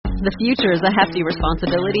The future is a hefty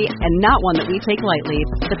responsibility and not one that we take lightly.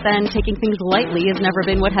 But then taking things lightly has never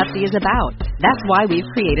been what Hefty is about. That's why we've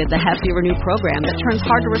created the Hefty Renew program that turns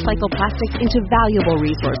hard-to-recycle plastics into valuable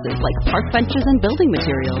resources like park benches and building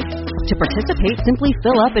materials. To participate, simply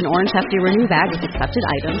fill up an orange Hefty Renew bag with accepted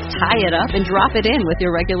items, tie it up, and drop it in with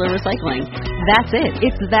your regular recycling. That's it.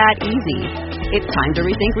 It's that easy. It's time to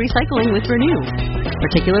rethink recycling with Renew.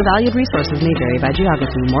 Particular valued resources may vary by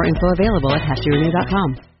geography. More info available at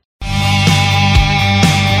heftyrenew.com.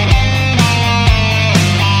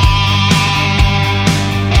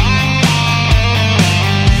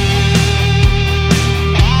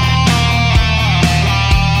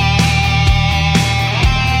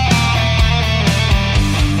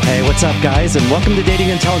 Hey, what's up, guys? And welcome to Dating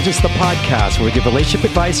Intelligence, the podcast, where we give relationship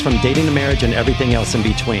advice from dating to marriage and everything else in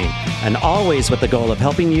between. And always with the goal of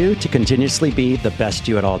helping you to continuously be the best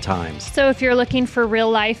you at all times. So if you're looking for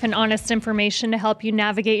real life and honest information to help you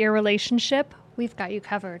navigate your relationship, we've got you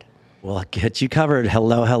covered. We'll get you covered.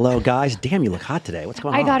 Hello, guys. Damn, you look hot today. What's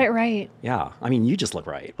going on? I got it right. Yeah. I mean, you just look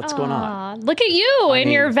right. What's going on? Look at you in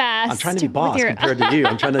your vest. I'm trying to be boss compared to you.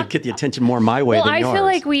 I'm trying to get the attention more my way than yours. Well, I feel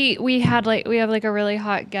like we have like a really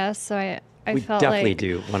hot guest, so I we felt definitely like,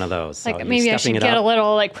 do one of those. Like so maybe I should get a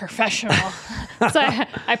little like professional. So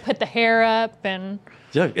I put the hair up and...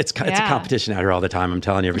 Yeah, it's a competition out here all the time. I'm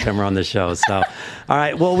telling you, every time we're on this show. So, all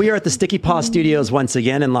right. Well, we are at the Sticky Paw Studios once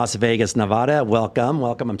again in Las Vegas, Nevada. Welcome.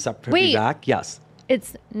 I'm so happy to be back. Yes.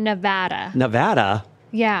 It's Nevada. Nevada?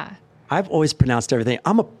 Yeah. I've always pronounced everything.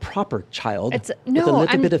 I'm a proper child.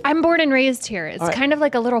 I'm born and raised here. It's kind of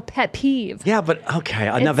like a little pet peeve. Yeah, but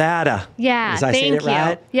okay, Nevada. Yeah, was I saying it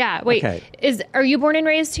right? Yeah, wait. Okay. Are you born and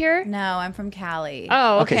raised here? No, I'm from Cali.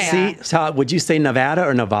 Oh, okay. See, so would you say Nevada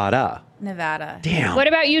or Nevada? Nevada. Damn. What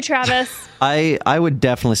about you, Travis? I would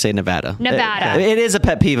definitely say Nevada. Nevada. It is a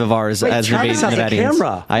pet peeve of ours as Travis has Nevadians. a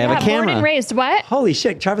camera. I have a camera. Born and raised. What? Holy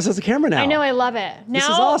shit, Travis has a camera now. I know, I love it. This is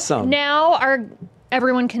awesome. Now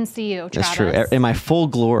everyone can see you, Travis. That's true. In my full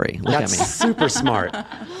glory. Look at me. That's super smart. All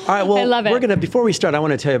right, well, I love it. Before we start, I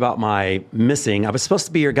want to tell you about my missing. I was supposed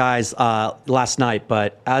to be your guys last night,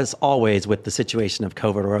 but as always with the situation of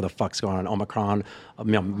COVID or whatever the fuck's going on, Omicron.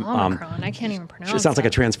 Omicron. I can't even pronounce it. It sounds like a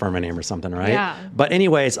Transformer name or something, right? Yeah. But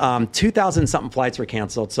anyways, 2,000-something flights were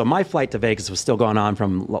canceled. So my flight to Vegas was still going on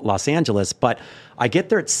from Los Angeles, but I get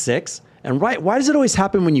there at 6. And why does it always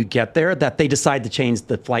happen when you get there that they decide to change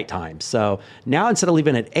the flight time? So now instead of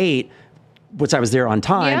leaving at 8, which I was there on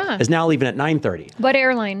time, is now leaving at 9:30. What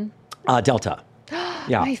airline? Delta.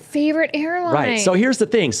 Yeah. My favorite airline. Right. So here's the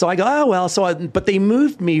thing. So I go, oh, well, but they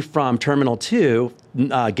moved me from Terminal 2,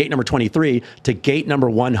 gate number 23, to gate number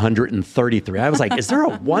 133. I was like, is there a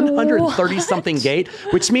 130-something gate?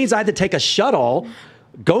 Which means I had to take a shuttle,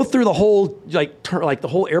 go through the whole, like the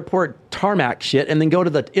whole airport tarmac shit, and then go to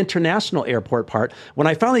the international airport part. When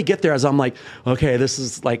I finally get there, I'm like, okay, this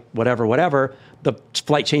is like whatever. The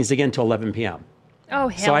flight changed again to 11 p.m. Oh,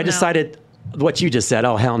 hell So I decided... what you just said,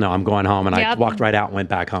 oh, hell no, I'm going home. And I walked right out and went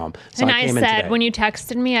back home. So and I came in said, today. when you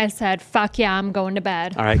texted me, I said, fuck yeah, I'm going to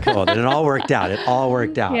bed. All right, cool. Then it all worked out. Yeah. All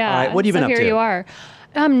right, what have you been up to? Here you are.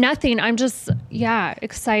 Nothing. I'm just,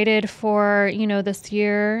 excited for, this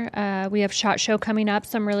year. We have SHOT Show coming up,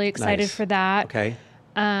 so I'm really excited for that. Okay.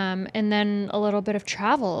 And then a little bit of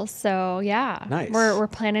travel. So yeah, nice. We're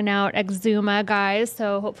planning out Exuma, guys.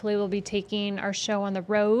 So hopefully we'll be taking our show on the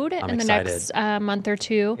road in the next month or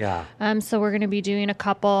two. Yeah. So we're going to be doing a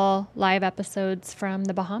couple live episodes from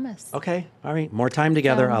the Bahamas. Okay. All right. More time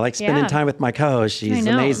together. I like spending time with my co-host. She's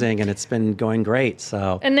amazing, and it's been going great.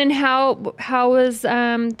 So. And then how was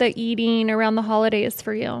the eating around the holidays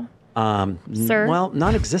for you? Sir? Well,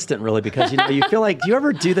 non-existent really, because you feel like, do you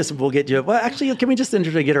ever do this? We'll get you. Well, actually, can we just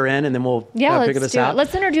get her in and then we'll figure this out?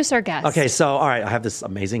 Let's introduce our guest. Okay, so all right, I have this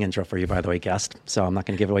amazing intro for you, by the way, guest. So I'm not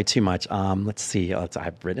going to give away too much. Let's see.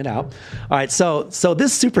 I've written it out. All right, so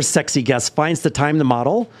this super sexy guest finds the time to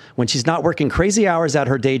model when she's not working crazy hours at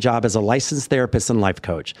her day job as a licensed therapist and life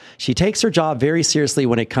coach. She takes her job very seriously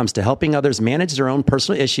when it comes to helping others manage their own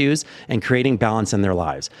personal issues and creating balance in their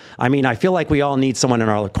lives. I mean, I feel like we all need someone in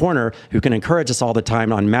our corner who can encourage us all the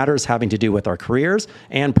time on matters having to do with our careers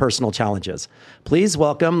and personal challenges. Please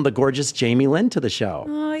welcome the gorgeous Jamie Lynn to the show.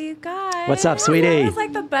 Oh, you guys. What's up, sweetie? That was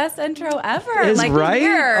like the best intro ever. Is like right?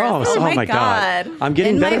 Years. Oh my God. I'm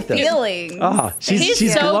getting better at this. Feelings. Oh,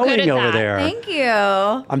 she's so glowing over there. Thank you.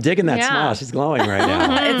 I'm digging that smile. She's glowing right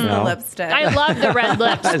now. It's the lipstick. I love the red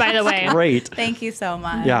lips, by the way. Great. Thank you so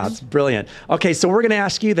much. Yeah, it's brilliant. Okay, so we're going to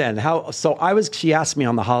ask you then. She asked me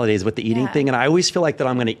on the holidays with the eating thing, and I always feel like that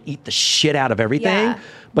I'm going to eat the shit out of everything. Yeah.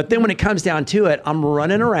 But then when it comes down to it, I'm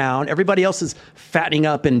running around. Everybody else is fattening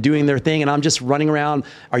up and doing their thing, and I'm just running around.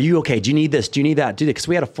 Are you okay? Do you need this? Do you need that? Do because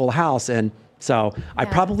we had a full house, and so I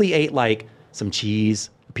probably ate like some cheese,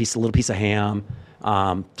 a little piece of ham,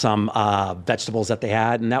 some vegetables that they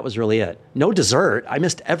had, and that was really it. No dessert. I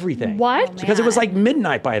missed everything. What? Because it was like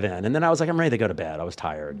midnight by then, and then I was like, I'm ready to go to bed. I was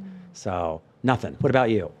tired, so nothing. What about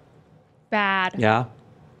you? Bad. Yeah.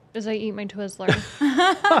 As I eat my Twizzler.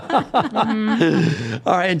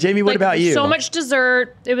 All right, and Jamie, what about you? So much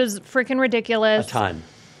dessert. It was freaking ridiculous. A ton.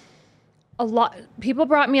 A lot. People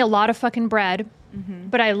brought me a lot of fucking bread,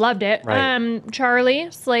 but I loved it. Right. Charlie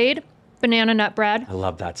Slade, banana nut bread. I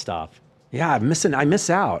love that stuff. Yeah, I miss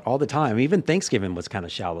out all the time. Even Thanksgiving was kind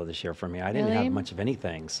of shallow this year for me. I didn't Really? have much of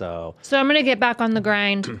anything. So I'm gonna get back on the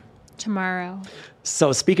grind tomorrow.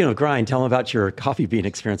 speaking of grind, tell them about your coffee bean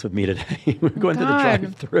experience with me today. We're going to the God.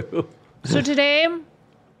 drive-through. So today,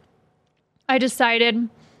 I decided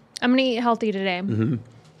I'm gonna eat healthy today.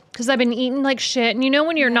 Because I've been eating like shit. And you know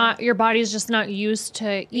when you're not, your body's just not used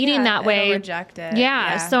to eating that way. It'll reject it.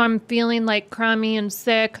 Yeah, so I'm feeling like crummy and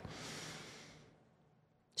sick.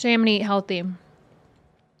 Today I'm gonna eat healthy.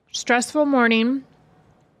 Stressful morning.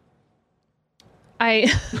 I'm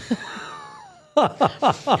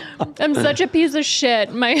such a piece of shit.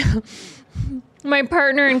 My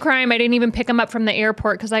partner in crime, I didn't even pick him up from the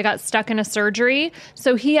airport because I got stuck in a surgery.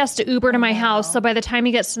 So he has to Uber to my house. So by the time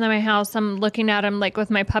he gets to my house, I'm looking at him like with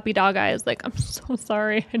my puppy dog eyes, like, I'm so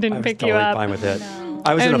sorry I didn't pick you up. Fine with it.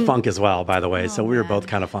 I was in a funk as well, by the way, so we were both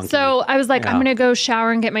kind of funky. So I was like, Yeah. I'm going to go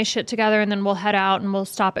shower and get my shit together, and then we'll head out and we'll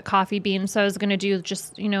stop at Coffee Bean. So I was going to do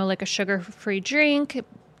just, like a sugar-free drink,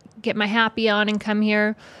 get my happy on and come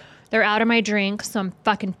here. They're out of my drink, so I'm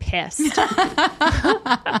fucking pissed. So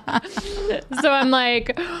I'm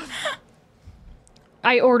like,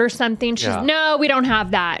 I order something. She's, no, we don't have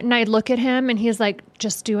that. And I look at him, and he's like,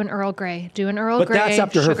 just do an Earl Grey. Do an Earl But Grey, that's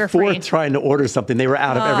after her sugar-free. fourth trying to order something. They were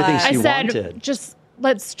out of everything she I said, wanted.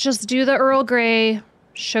 let's just do the Earl Grey,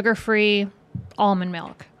 sugar-free, almond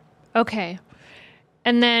milk. Okay.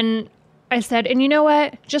 And then I said, and you know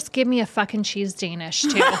what? Just give me a fucking cheese Danish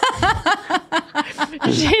too.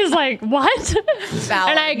 She's like, what?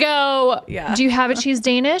 And I go, do you have a cheese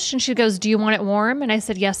Danish? And she goes, do you want it warm? And I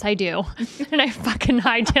said, yes, I do. And I fucking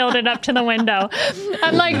hightailed it up to the window.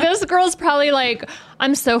 I'm like, this girl's probably like,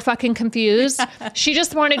 I'm so fucking confused. She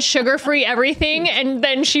just wanted sugar-free everything, and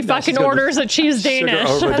then she fucking orders a cheese Danish.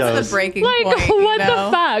 Overdose. That's the breaking Like, point. what the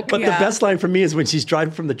fuck? But the best line for me is when she's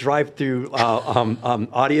driving from the drive-through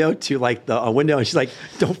audio to like the window, and she's like,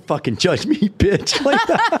 "Don't fucking judge me, bitch!" Like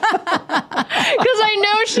that. Because I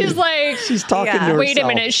know she's like, She's talking to herself. wait a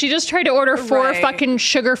minute. She just tried to order 4 Right. fucking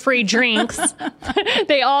sugar-free drinks.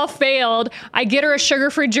 They all failed. I get her a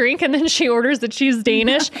sugar-free drink, and then she orders the cheese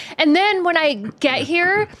Danish. And then when I get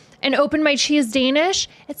here and open my cheese Danish,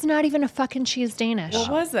 it's not even a fucking cheese Danish.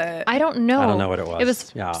 What was it? I don't know. I don't know what it was. It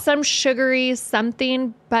was Yeah. some sugary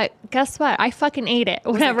something, but guess what? I fucking ate it,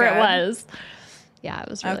 whatever it good? was. Yeah, it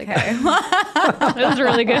was really good. Okay. It was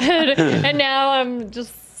really good. And now I'm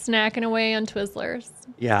just snacking away on Twizzlers.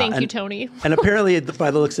 Yeah, Thank you, and- Tony. And apparently, by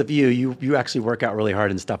the looks of you actually work out really hard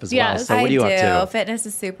and stuff as well. Yes. So what are you I up to? Fitness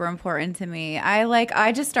is super important to me.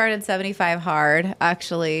 I just started 75 Hard,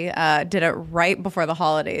 actually. Did it right before the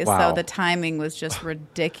holidays. Wow. So the timing was just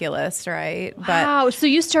ridiculous, right? But Wow, so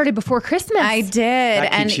you started before Christmas. I did.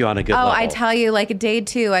 That keeps you on a good level. I tell you, like day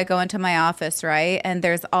 2, I go into my office, right? And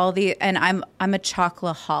there's and I'm a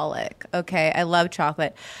chocoholic. Okay. I love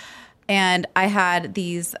chocolate. And I had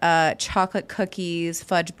these chocolate cookies,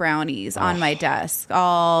 fudge brownies on my desk,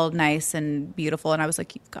 all nice and beautiful. And I was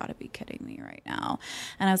like, you've got to be kidding me right now.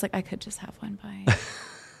 And I was like, I could just have one bite.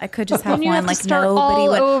 I could just have Then you one. have to Like start nobody all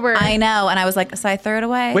would. over. I know. And I was like, so I threw it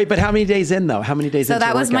away. Wait, but how many days in though? How many days? So into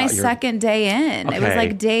that your was my workout? You're- second day in. It was Okay.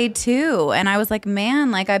 like day 2. And I was like,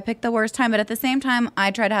 man, like I picked the worst time. But at the same time,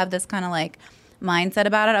 I try to have this kind of like mindset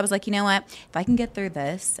about it. I was like, you know what? If I can get through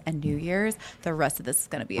this and New Year's, the rest of this is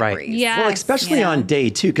going to be a Right. breeze. Yeah. Well, Yes. especially You know? on day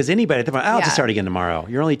 2, because anybody at the point, I'll Yeah. just start again tomorrow.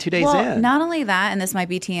 You're only 2 days Well, in. not only that, and this might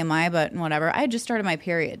be TMI, but whatever. I just started my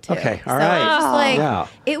period too. Okay, all so right. it was just like Yeah.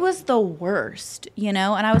 it was the worst, And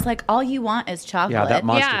I was like, all you want is chocolate. Yeah, that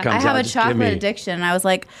monster Yeah. comes I out. have a just give chocolate me- addiction, and I was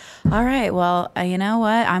like, all right, well, you know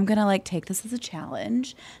what? I'm gonna like take this as a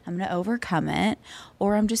challenge. I'm gonna overcome it.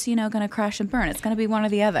 or I'm just, going to crash and burn. It's going to be one or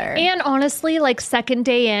the other. And honestly, like second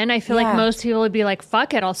day in, I feel like most people would be like,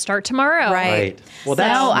 fuck it, I'll start tomorrow. Right. Well, So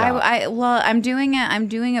that's I'm doing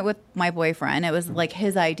it with my boyfriend. It was like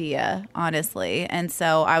his idea, honestly. And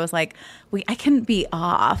so I was like, I can be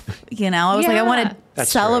off, I was like, I want to That's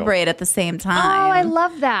celebrate at the same time. Oh, I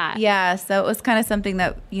love that. Yeah. So it was kind of something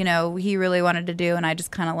that, he really wanted to do. And I just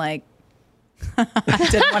kind of like, I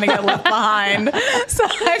didn't want to get left behind. So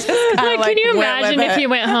I just kind of Can you imagine if you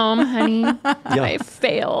went home, honey? I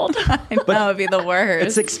failed. That would be the worst.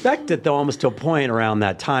 It's expected, though, almost to a point around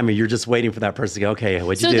that time where you're just waiting for that person to go, okay,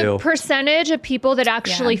 what'd you do? So the percentage of people that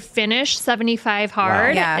actually finish 75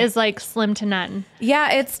 hard is like slim to none.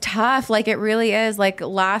 Yeah, it's tough. Like, it really is. Like,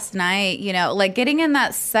 last night, like getting in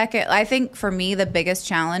that second, I think for me, the biggest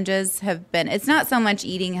challenges have been, it's not so much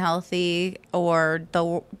eating healthy or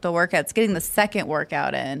the workout, it's getting the second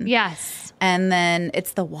workout in. Yes. And then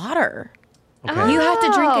it's the water. Okay. You have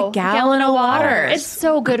to drink a gallon of water. It's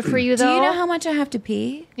so good for you, though. Do you know how much I have to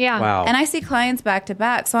pee? Yeah. Wow. And I see clients back to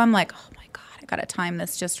back. So I'm like, oh my God, I got to time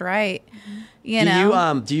this just right.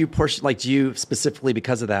 Do you portion, like, do you specifically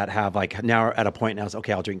because of that have like now at a point now,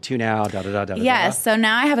 okay, I'll drink 2 now, Yes. So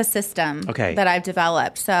now I have a system that I've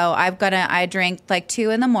developed. So I drink like 2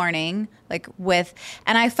 in the morning,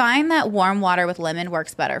 and I find that warm water with lemon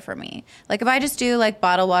works better for me. Like if I just do like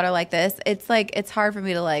bottled water like this, it's hard for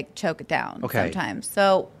me to like choke it down sometimes.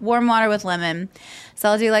 So warm water with lemon. So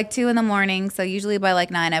I'll do like 2 in the morning. So usually by like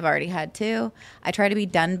 9, I've already had 2. I try to be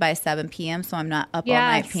done by 7 p.m. so I'm not up all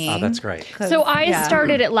night peeing. Oh, that's great. So I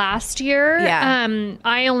started it last year. Yeah.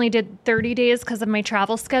 I only did 30 days because of my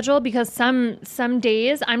travel schedule, because some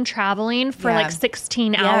days I'm traveling for like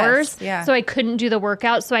 16 hours. Yeah. So I couldn't do the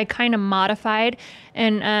workout. So I kind of modified.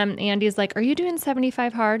 And Andy's like, are you doing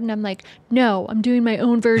 75 hard? And I'm like, no, I'm doing my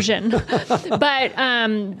own version. But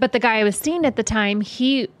the guy I was seeing at the time,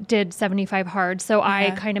 he did 75 hard. So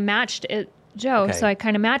I kind of matched it. Joe. Okay. So I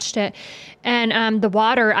kind of matched it. And the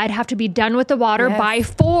water, I'd have to be done with the water by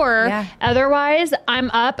 4. Yeah. Otherwise,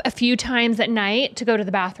 I'm up a few times at night to go to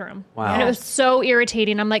the bathroom. Wow. And it was so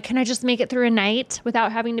irritating. I'm like, can I just make it through a night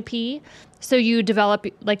without having to pee? So you develop,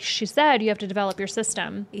 like she said, you have to develop your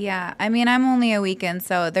system. Yeah. I mean, I'm only a weekend,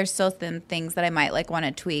 so there's still some things that I might like want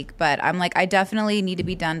to tweak, but I'm like, I definitely need to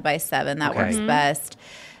be done by 7. That works best.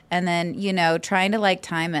 And then, trying to like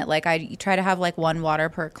time it. Like I try to have like 1 water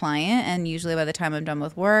per client. And usually by the time I'm done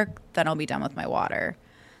with work, then I'll be done with my water.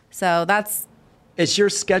 So Is your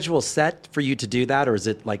schedule set for you to do that? Or is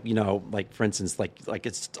it like, like for instance, like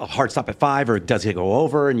it's a hard stop at 5, or does it go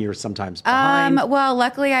over and you're sometimes behind? well,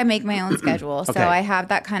 luckily I make my own schedule. So Okay. I have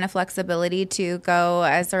that kind of flexibility to go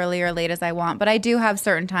as early or late as I want. But I do have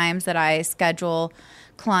certain times that I schedule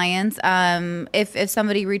clients. If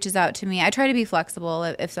somebody reaches out to me, I try to be flexible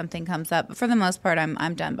if something comes up. But for the most part,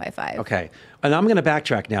 I'm done by 5. Okay. And I'm going to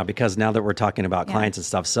backtrack now, because now that we're talking about clients and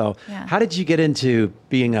stuff. So how did you get into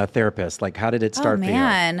being a therapist? Like, how did it start for you? Oh,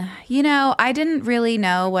 man. I didn't really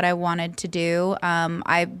know what I wanted to do.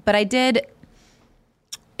 But I did.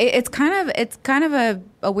 It's kind of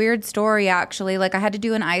a weird story, actually. Like, I had to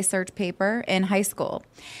do an iSearch paper in high school.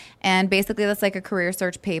 And basically, that's like a career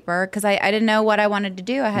search paper, because I didn't know what I wanted to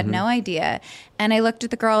do. I had no idea. And I looked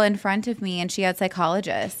at the girl in front of me, and she had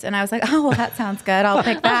psychologists. And I was like, oh, well, that sounds good. I'll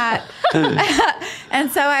pick that.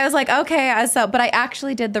 And so I was like, okay. But I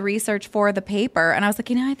actually did the research for the paper. And I was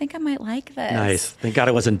like, I think I might like this. Nice. Thank God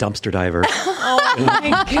it wasn't Dumpster Diver. Oh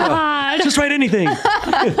my God. Just write anything.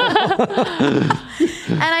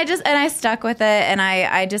 And I stuck with it, and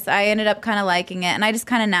I ended up kind of liking it, and I just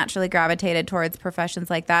kind of naturally gravitated towards professions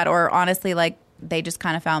like that, or honestly, like they just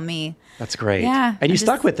kind of found me. That's great. Yeah. And you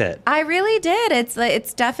stuck with it. I really did.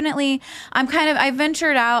 It's definitely, I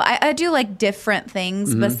ventured out. I do like different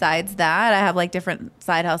things besides that. I have like different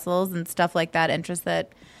side hustles and stuff like that, interests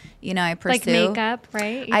that, I pursue. Like makeup,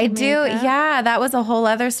 right? I do. Makeup. Yeah. That was a whole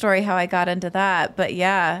other story how I got into that. But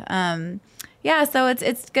yeah. Yeah, so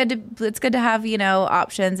it's good to have,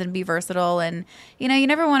 options and be versatile, and you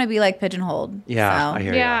never want to be like pigeonholed. Yeah, so. I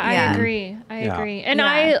hear Yeah, you. I agree. I agree. And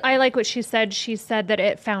Yeah. I like what she said. She said that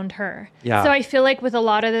it found her. Yeah. So I feel like with a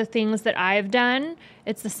lot of the things that I've done,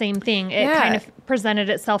 it's the same thing. It kind of presented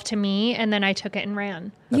itself to me, and then I took it and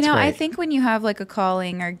ran. That's I great. think when you have like a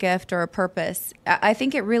calling or gift or a purpose, I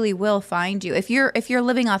think it really will find you if you're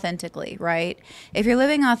living authentically, right? If you're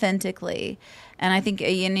living authentically, and I think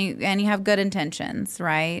and you have good intentions,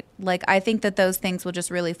 right? Like I think that those things will just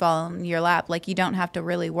really fall in your lap. Like you don't have to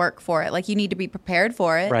really work for it. Like you need to be prepared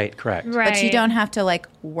for it, Right, correct. Right. But you don't have to like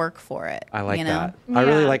work for it. I like that. Yeah. I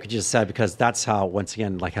really like what you just said, because that's how, once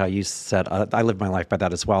again, like how you said, I live my life by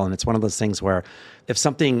that as well. And it's one of those things where if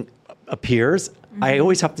something appears, I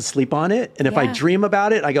always have to sleep on it. And if I dream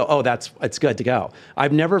about it, I go, oh, it's good to go.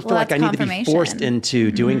 I've never felt like I need to be forced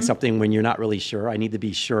into doing something when you're not really sure. I need to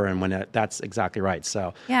be sure. And when that's exactly right.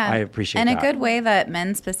 So I appreciate that. And a good way that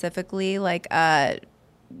men specifically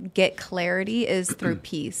get clarity is through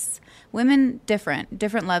peace. Women,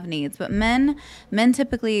 different love needs, but men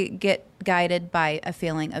typically get guided by a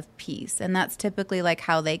feeling of peace. And that's typically like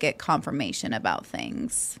how they get confirmation about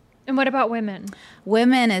things. And what about women?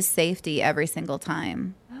 Women is safety every single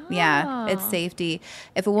time. Oh. Yeah, it's safety.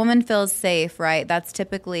 If a woman feels safe, right, that's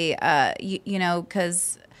typically,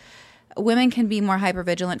 because women can be more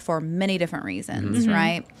hypervigilant for many different reasons,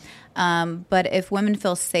 right? But if women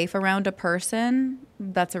feel safe around a person,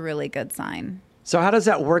 that's a really good sign. So how does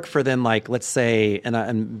that work for then, like, let's say,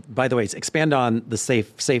 and by the way, expand on the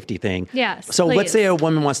safety thing. Yes, So please. let's say a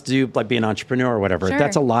woman wants to be an entrepreneur or whatever. Sure.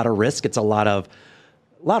 That's a lot of risk. It's a lot of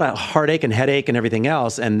heartache and headache and everything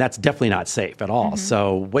else, and that's definitely not safe at all.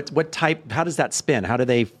 So how does that spin? How do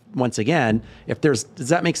they, once again, does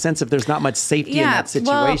that make sense if there's not much safety in that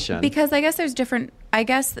situation? Well, because I guess there's different, I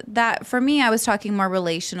guess that for me, I was talking more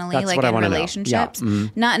relationally, That's like what I in wanna know. relationships, Yeah.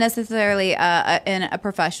 not necessarily in a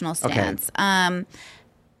professional stance.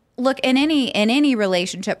 Look, in any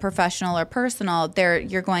relationship, professional or personal,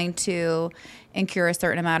 you're going to incur a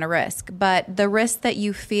certain amount of risk. But the risk that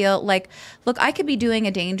you feel like, look, I could be doing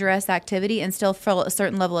a dangerous activity and still feel a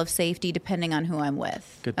certain level of safety depending on who I'm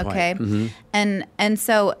with. Good point. Okay. And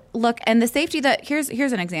so look, and the safety that here's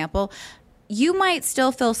an example. You might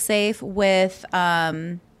still feel safe with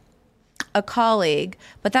a colleague,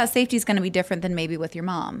 but that safety is going to be different than maybe with your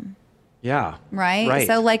mom. Yeah. Right.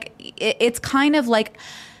 So like it's kind of like,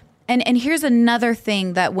 and here's another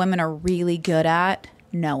thing that women are really good at,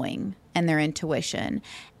 knowing and their intuition.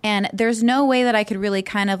 And there's no way that I could really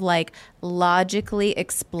kind of like logically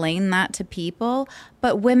explain that to people,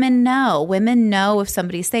 but women know if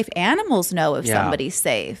somebody's safe. Animals know if somebody's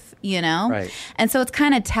safe, Right. And so it's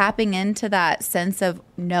kind of tapping into that sense of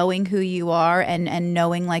knowing who you are and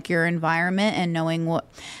knowing like your environment and knowing what,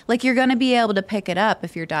 like you're going to be able to pick it up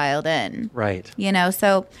if you're dialed in. Right.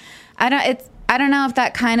 So I don't know if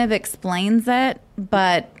that kind of explains it,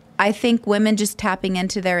 but I think women just tapping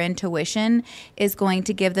into their intuition is going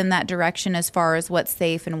to give them that direction as far as what's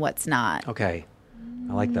safe and what's not. Okay.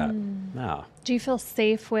 I like that. Wow. Do you feel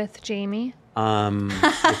safe with Jamie? I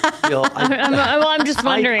feel, I'm just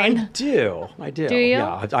wondering. I do. Do you?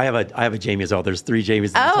 Yeah. I have a Jamie as well. There's 3 Jamies in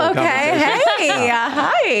this whole Oh, okay. conversation. Hey,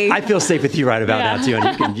 hi. I feel safe with you right about now too,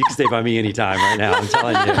 and you can stay by me anytime right now. I'm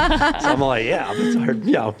telling you. So I'm like,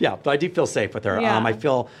 yeah. But I do feel safe with her. Yeah. I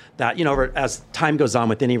feel that as time goes on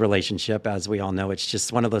with any relationship, as we all know, it's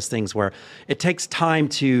just one of those things where it takes time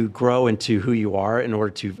to grow into who you are in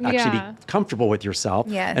order to actually be comfortable with yourself.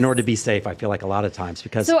 Yes. In order to be safe, I feel like a lot of times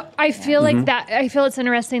because. So I feel like that. I feel it's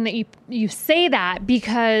interesting that you say that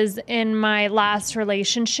because in my last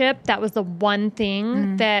relationship, that was the one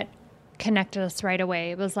thing that connected us right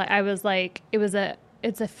away. It was like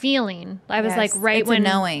it's a feeling. I was like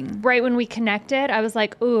knowing. Right when we connected, I was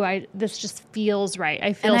like, ooh, this just feels right.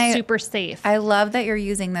 I feel super safe. I love that you're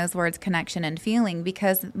using those words, connection and feeling,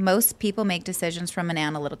 because most people make decisions from an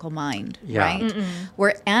analytical mind, right?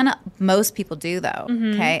 Most people do though,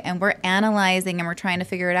 okay? And we're analyzing and we're trying to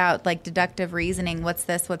figure it out, like deductive reasoning, what's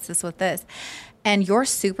this, what's this? And your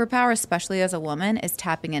superpower, especially as a woman, is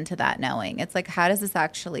tapping into that knowing. It's like, how does this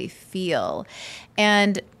actually feel?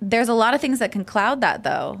 And there's a lot of things that can cloud that,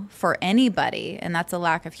 though, for anybody, and that's a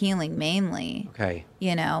lack of healing mainly. Okay.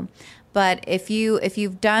 But if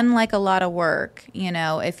you've done like a lot of work,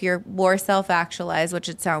 if you're more self-actualized, which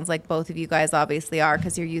it sounds like both of you guys obviously are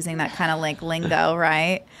because you're using that kind of like lingo,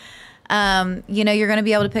 right? You're going to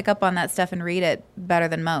be able to pick up on that stuff and read it better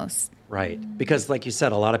than most. Right. Because like you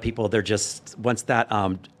said, a lot of people, they're just, once that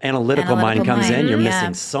analytical mind comes in, you're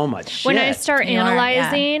missing so much shit. When I start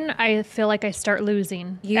analyzing, I feel like I start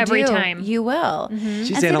losing every time. You will.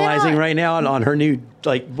 She's analyzing right now on her new,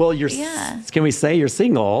 can we say you're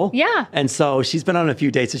single? Yeah. And so she's been on a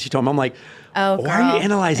few dates and she told me, I'm like, why are you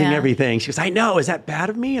analyzing everything? She goes, I know. Is that bad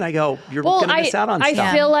of me? And I go, you're going to miss out on stuff.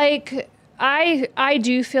 I feel like, I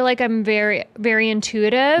do feel like I'm very, very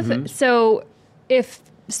intuitive. So if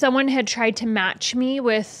someone had tried to match me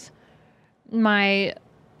with my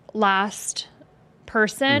last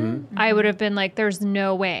person, I would have been like, there's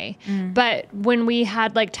no way. But when we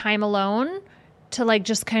had like time alone to like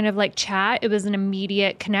just kind of like chat, it was an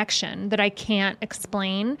immediate connection that I can't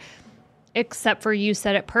explain, except for you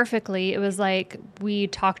said it perfectly. It was like we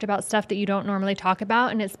talked about stuff that you don't normally talk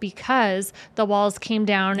about, and it's because the walls came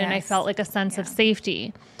down and I felt like a sense of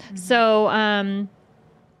safety. So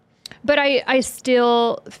But I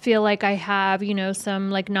still feel like I have,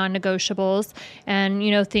 some like non-negotiables,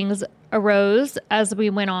 and, things arose as we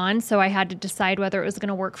went on. So I had to decide whether it was going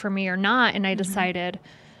to work for me or not. And I decided,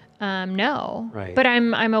 no, Right. but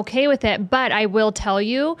I'm okay with it. But I will tell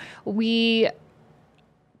you,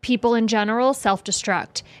 people in general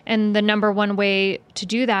self-destruct. And the number one way to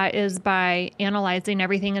do that is by analyzing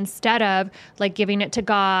everything instead of like giving it to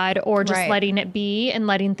God or just letting it be and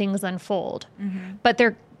letting things unfold. But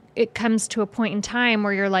it comes to a point in time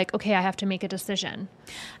where you're like, okay, I have to make a decision.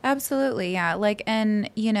 Absolutely. Yeah. Like, and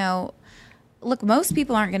look, most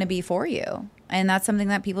people aren't going to be for you. And that's something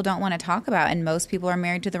that people don't want to talk about. And most people are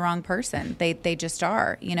married to the wrong person. They just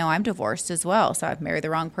are. I'm divorced as well. So I've married the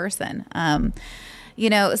wrong person.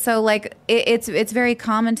 So like it's very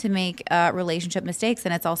common to make relationship mistakes,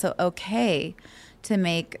 and it's also okay to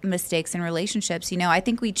make mistakes in relationships. I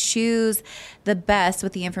think we choose the best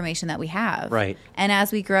with the information that we have. Right. And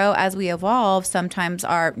as we grow, as we evolve, sometimes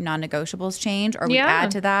our non-negotiables change, or we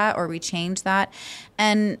add to that, or we change that.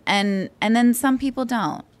 And then some people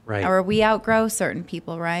don't. Right. Or we outgrow certain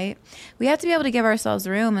people, right? We have to be able to give ourselves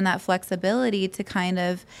room and that flexibility to kind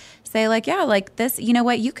of say like, yeah, like this, you know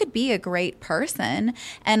what, you could be a great person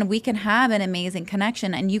and we can have an amazing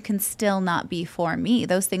connection and you can still not be for me.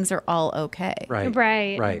 Those things are all okay. Right.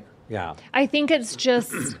 Right. Right. Yeah. I think it's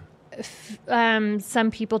just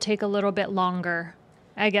some people take a little bit longer,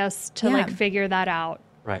 I guess, to like figure that out.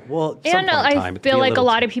 Right. Well, and I feel like a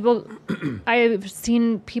lot of people, I've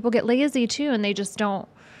seen people get lazy too, and they just don't.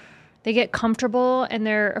 They get comfortable and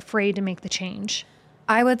they're afraid to make the change.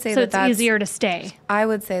 I would say so that's easier to stay. I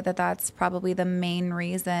would say that that's probably the main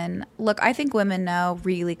reason. Look, I think women know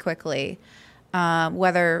really quickly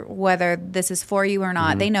whether this is for you or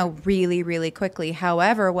not. They know really, really quickly.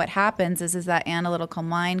 However, what happens is that analytical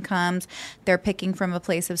mind comes. They're picking from a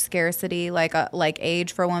place of scarcity, like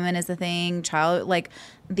age for women is a thing. Like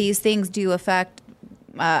these things do affect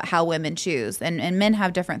how women choose, and men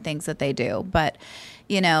have different things that they do. But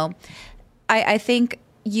I think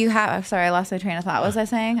you have. Sorry, I lost my train of thought. What was I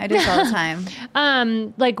saying? I do this all the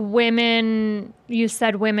time. Like women, you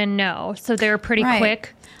said women know, so they're pretty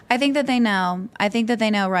quick. I think that they know. I think that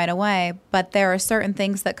they know right away. But there are certain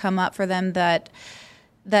things that come up for them that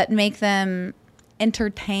make them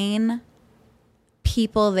entertain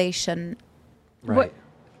people they shouldn't. Right.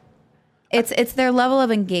 It's their level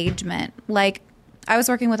of engagement. Like I was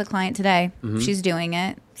working with a client today. She's doing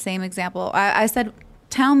it. Same example. I said,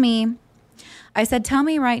 tell me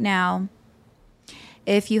right now,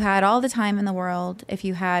 if you had all the time in the world, if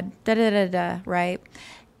you had right?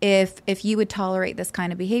 If you would tolerate this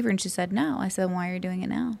kind of behavior. And she said, no. I said, why are you doing it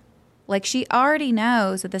now? Like she already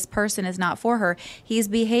knows that this person is not for her. He's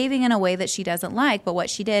behaving in a way that she doesn't like. But what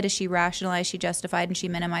she did is she rationalized, she justified, and she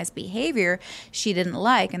minimized behavior she didn't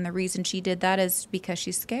like. And the reason she did that is because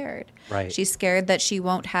she's scared. Right. She's scared that she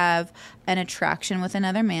won't have an attraction with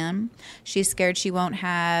another man. She's scared she won't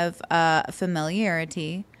have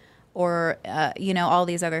familiarity or, all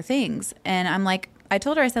these other things. And I'm like, I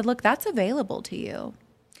told her, I said, look, that's available to you.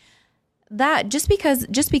 That just because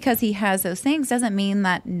he has those things doesn't mean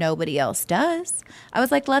that nobody else does. I was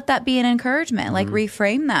like, let that be an encouragement. Like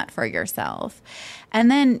reframe that for yourself. And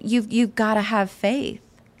then you've got to have faith.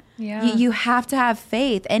 Yeah. You have to have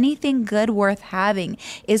faith. Anything good worth having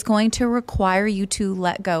is going to require you to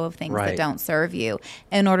let go of things that don't serve you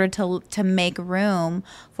in order to make room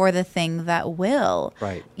for the thing that will.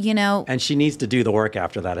 Right. And she needs to do the work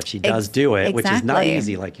after that if she does do it, which is not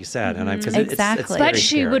easy, like you said. And it's but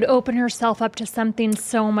she would open herself up to something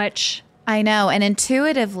so much. I know. And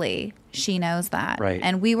intuitively, she knows that. Right.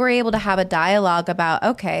 And we were able to have a dialogue about,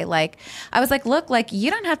 okay, like, I was like, look, like,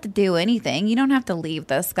 you don't have to do anything. You don't have to leave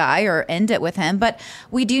this guy or end it with him. But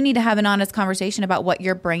we do need to have an honest conversation about what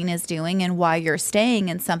your brain is doing and why you're staying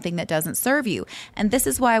in something that doesn't serve you. And this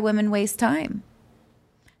is why women waste time.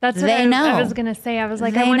 That's what I was going to say. I was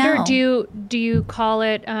like, I wonder, do you call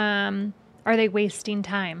it, are they wasting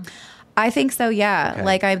time? I think so, yeah. Okay.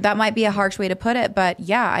 Like that might be a harsh way to put it, but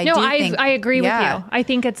yeah, I agree with you. I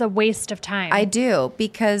think it's a waste of time. I do,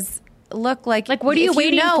 because look, like what are you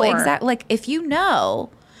waiting for? Exactly, like if you know,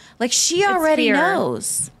 like she already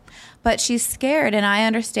knows, but she's scared, and I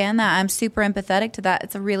understand that. I'm super empathetic to that.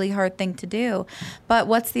 It's a really hard thing to do, but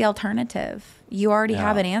what's the alternative? You already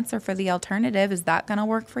have an answer for the alternative. Is that going to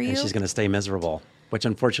work for you? And she's going to stay miserable. Which,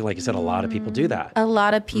 unfortunately, like you said, a lot of people do that. A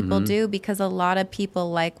lot of people do, because a lot of people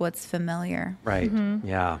like what's familiar. Right.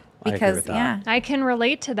 Yeah. Because, I agree with that. I can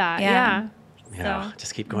relate to that. Yeah. Yeah, So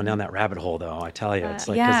just keep going down that rabbit hole, though. I tell you, it's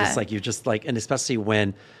like, Yeah. because it's like, you're just like, and especially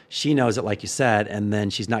when she knows it, like you said, and then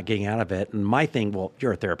she's not getting out of it. And my thing, well,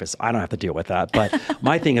 you're a therapist. I don't have to deal with that. But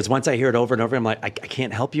my thing is, once I hear it over and over, I'm like, I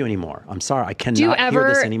can't help you anymore. I'm sorry. I cannot hear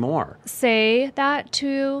this anymore. say that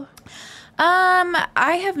to?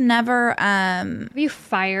 I have never. Have you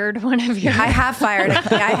fired one of your? I have fired.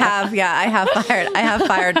 I have. Yeah, I have fired. I have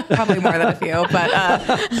fired probably more than a few, but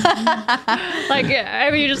Like,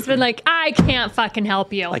 have you just been like, I can't fucking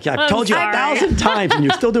help you? Like, I've told you 1,000 times, and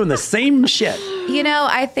you're still doing the same shit. you know,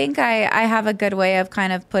 I think I have a good way of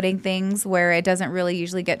kind of putting things where it doesn't really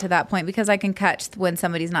usually get to that point because I can catch when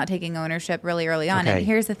somebody's not taking ownership really early on. Okay. And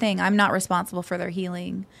here's the thing: I'm not responsible for their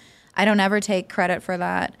healing. I don't ever take credit for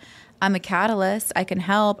that. I'm a catalyst. I can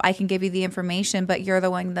help. I can give you the information, but you're the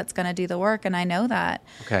one that's going to do the work, and I know that.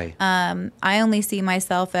 Okay. I only see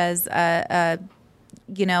myself as as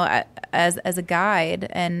a guide,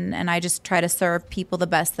 and I just try to serve people the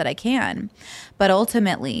best that I can. But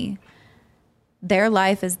ultimately, their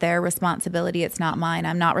life is their responsibility. It's not mine.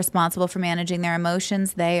 I'm not responsible for managing their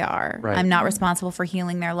emotions. They are. Right. I'm not responsible for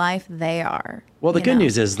healing their life. They are. Well, the You good know?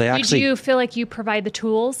 news is they Do actually. you feel like you provide the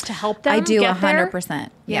tools to help them? I do get there? 100%. Yeah.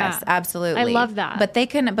 Yes, absolutely. I love that. But they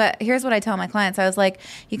can. But here's what I tell my clients. I was like,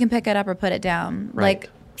 you can pick it up or put it down. Right. Like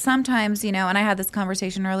sometimes, and I had this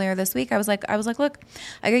conversation earlier this week. I was like, look,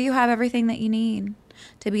 I go, you have everything that you need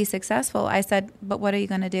to be successful. I said, but what are you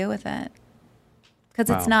going to do with it? Because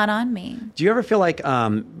it's Wow. not on me. Do you ever feel like,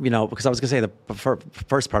 because I was going to say the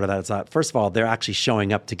first part of that is that, first of all, they're actually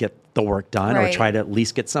showing up to get the work done or Right. try to at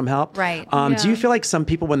least get some help. Right. Do you feel like some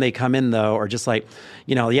people, when they come in, though, are just like,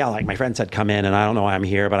 like my friend said, come in and I don't know why I'm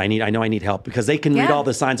here, but I know I need help because they can read Yeah. all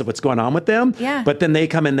the signs of what's going on with them. Yeah. But then they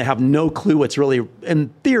come in, they have no clue what's really, in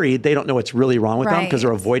theory, they don't know what's really wrong with them because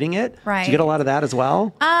they're Right. avoiding it. Right. Do you get a lot of that as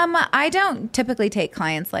well? I don't typically take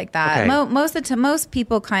clients like that. Okay. Most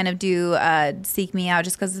people kind of do seek me out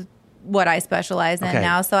just because what I specialize in Okay.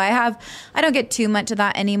 now. So I don't get too much of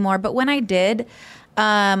that anymore. But when I did,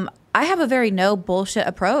 I have a very no bullshit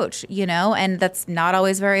approach, and that's not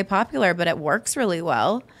always very popular, but it works really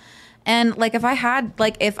well. And like if I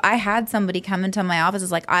had somebody come into my office,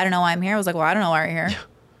 is like, I don't know why I'm here. I was like, well, I don't know why you're here.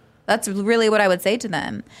 That's really what I would say to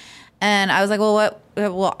them. And I was like, well, what?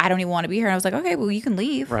 Well, I don't even want to be here. And I was like, okay, well, you can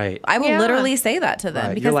leave. Right. I will Yeah. literally say that to them.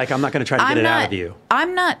 Right. Because You're like, I'm not going to try to get it out of you.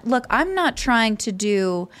 I'm not trying to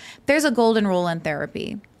do, there's a golden rule in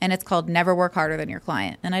therapy, and it's called never work harder than your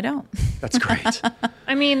client. And I don't. That's great.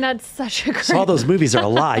 I mean, that's such a great. So all those movies are a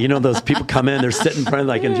lie. Those people come in, they're sitting in front of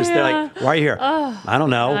they're like, why are you here? I don't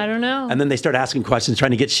know. I don't know. And then they start asking questions,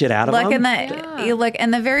 trying to get shit out of them. You look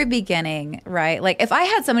in the very beginning, right? Like if I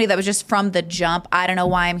had somebody that was just from the jump, I don't know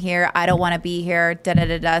why I'm here. I don't want to be here.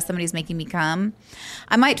 Somebody's making me come.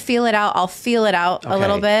 I might feel it out. I'll feel it out a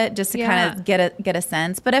little bit just to kind of get a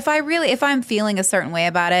sense. But if I'm feeling a certain way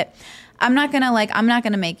about it, I'm not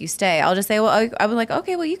gonna make you stay. I'll just say, well, I was like,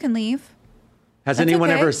 okay, well, you can leave. Has That's anyone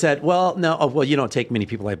okay. ever said, well, no, you don't take many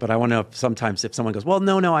people away, but I want to know if sometimes if someone goes, well,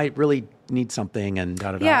 no, I really need something and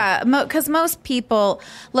da-da-da. Yeah, because most people,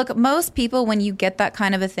 when you get that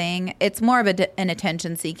kind of a thing, it's more of an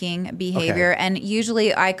attention-seeking behavior. Okay. And usually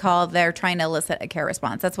they're trying to elicit a care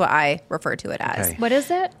response. That's what I refer to it as. Okay. What is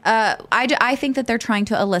it? I think that they're trying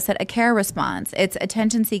to elicit a care response. It's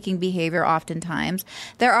attention-seeking behavior oftentimes.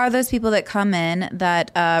 There are those people that come in that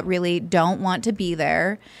really don't want to be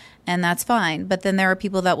there, and that's fine. But then there are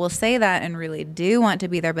people that will say that and really do want to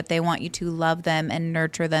be there, but they want you to love them and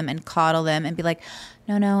nurture them and coddle them and be like,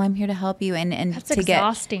 no, I'm here to help you. And That's to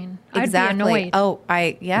exhausting. Exactly. I'd be annoyed. Oh,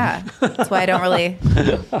 that's why I don't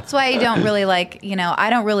really, I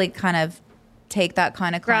don't really kind of take that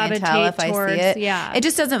kind of clientele if I Gravitate see it. towards- yeah. It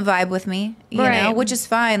just doesn't vibe with me, Right. which is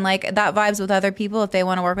fine. Like that vibes with other people. If they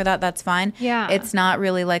want to work with that, that's fine. Yeah. It's not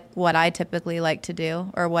really like what I typically like to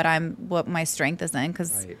do or what my strength is in.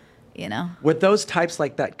 Cause Right. With those types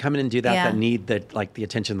like that come in and do that, Yeah. that need the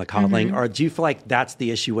attention, the coddling, or do you feel like that's the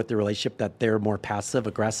issue with the relationship, that they're more passive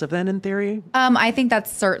aggressive than in theory? I think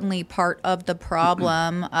that's certainly part of the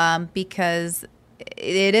problem because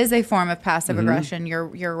it is a form of passive aggression.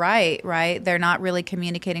 You're right? They're not really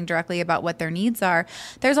communicating directly about what their needs are.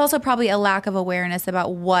 There's also probably a lack of awareness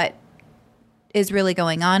about what is really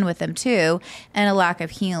going on with them too, and a lack of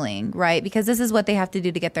healing, right? Because this is what they have to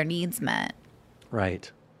do to get their needs met. Right.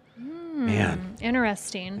 Man.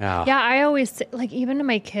 Interesting. Yeah. Yeah, I always say, even to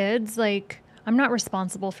my kids, I'm not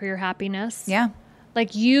responsible for your happiness. Yeah.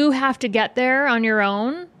 You have to get there on your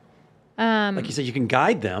own. Like you said, you can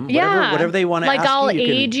guide them. Yeah. Whatever they want to ask I'll you,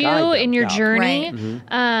 aid can guide you them. in your Yeah. journey.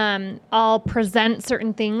 Right. I'll present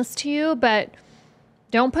certain things to you, but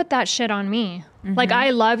don't put that shit on me. Like, I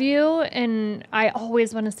love you and I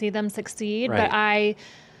always want to see them succeed, Right. but I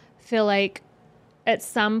feel like at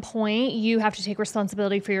some point you have to take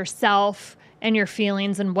responsibility for yourself and your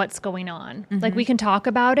feelings and what's going on. Like, we can talk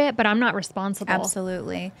about it, but I'm not responsible.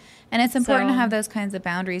 Absolutely. And it's important to So- have those kinds of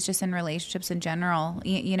boundaries just in relationships in general.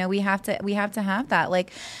 You know, we have to have that.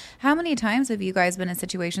 Like, how many times have you guys been in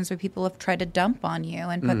situations where people have tried to dump on you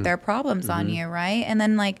and put their problems on you, right? And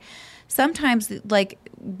then, like, sometimes, like,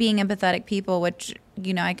 being empathetic people, which,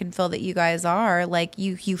 you know, I can feel that you guys are, like,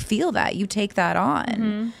 you feel that, you take that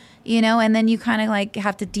on. You know, and then you kind of like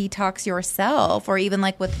have to detox yourself or even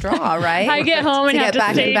like withdraw, right? I get home and To have get to back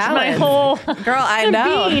in stage my balance. whole Girl, I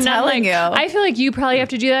know. I'm being. telling you. I feel like you probably have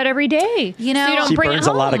to do that every day. You know- so you don't She bring burns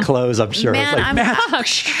it a lot of home. clothes, I'm sure. Man,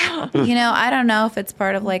 It's like, you know, I don't know if it's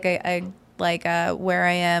part of like a where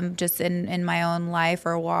I am just in my own life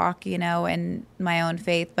or walk, you know, and my own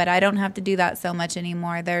faith, but I don't have to do that so much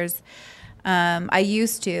anymore. There's, I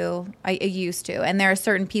used to, and there are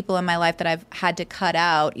certain people in my life that I've had to cut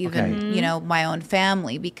out, even, you know, my own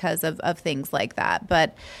family because of things like that.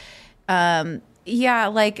 But, yeah,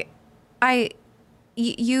 like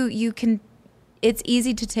you can, it's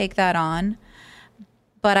easy to take that on.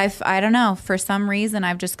 But I don't know, for some reason,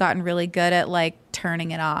 I've just gotten really good at like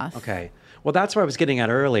turning it off. Okay. Well, that's what I was getting at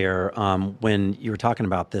earlier when you were talking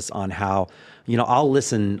about this on how, you know, I'll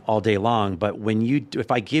listen all day long, but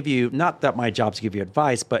if I give you, not that my job is to give you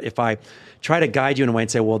advice, but if I try to guide you in a way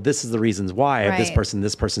and say, well, this is the reasons why Right. this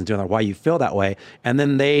person's doing that, why you feel that way, and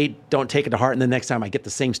then they don't take it to heart, and the next time I get the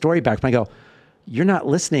same story back, I go, you're not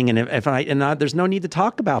listening, and there's no need to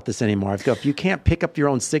talk about this anymore. If you can't pick up your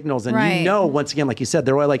own signals, and Right. you know, once again, like you said,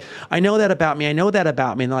 they're all like, I know that about me, and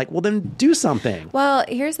they're like, well, then do something. Well,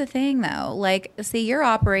 here's the thing though. Like, see, you're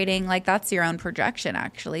operating like that's your own projection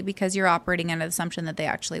actually, because you're operating under the assumption that they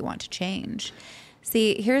actually want to change.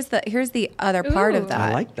 See, here's the other part of Ooh. that.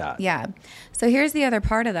 I like that. Yeah. So here's the other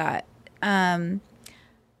part of that.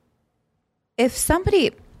 If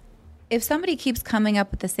somebody keeps coming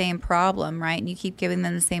up with the same problem, right, and you keep giving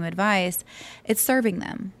them the same advice, it's serving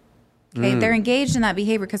them. Okay, they're engaged in that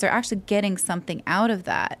behavior because they're actually getting something out of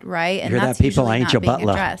that, right? And hear that's that, people? usually I ain't not your being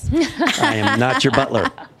butler. addressed. I am not your butler.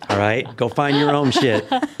 All right, go find your own shit.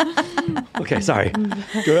 Okay, sorry.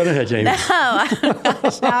 Go right ahead, Jamie. Now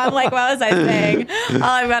I'm like, what was I saying? All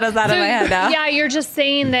I've got is out of my head now. Yeah, you're just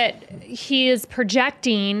saying that he is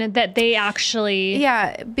projecting that they actually.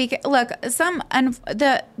 Yeah, look,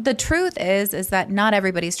 the truth is that not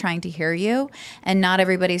everybody's trying to hear you, and not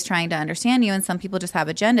everybody's trying to understand you, and some people just have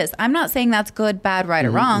agendas. I'm not saying that's good, bad, right,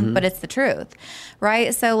 or wrong, but it's the truth,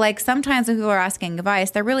 right? So, like, sometimes when people are asking advice,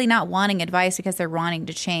 they're really not wanting advice because they're wanting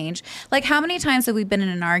to change. Like, how many times have we been in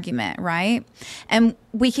an argument, right? And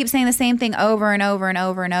we keep saying the same thing over and over and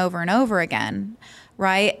over and over and over again,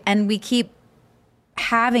 right? And we keep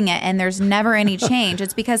having it and there's never any change.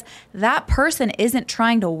 It's because that person isn't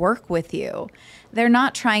trying to work with you. They're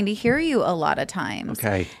not trying to hear you a lot of times.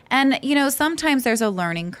 Okay. And, you know, sometimes there's a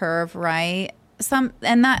learning curve, right?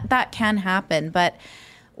 And that can happen, but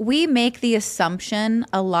we make the assumption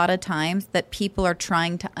a lot of times that people are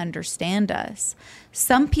trying to understand us.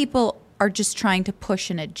 Some people are just trying to push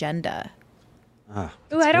an agenda.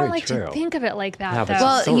 Ooh, I don't very like true. to think of it like that, Yeah, but though.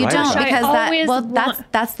 Well, so you right. don't I because always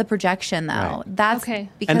that's the projection though. Right. That's Okay.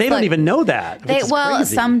 because And they don't look, even know that. Which is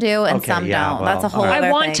crazy. some do and Okay, some yeah, don't. well, That's a whole all right. other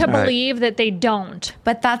I want thing. to believe that they don't.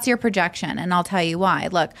 But that's your projection, and I'll tell you why.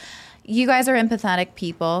 Look, you guys are empathetic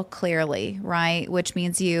people, clearly, right? Which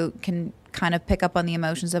means you can kind of pick up on the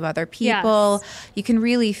emotions of other people. Yes. You can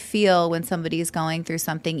really feel when somebody's going through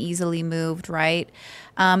something, easily moved, right?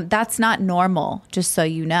 That's not normal, just so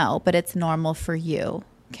you know, but it's normal for you.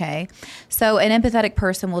 Okay. So an empathetic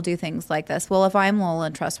person will do things like this. Well, if I'm loyal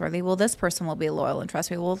and trustworthy, well, this person will be loyal and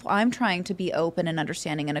trustworthy. Well, if I'm trying to be open and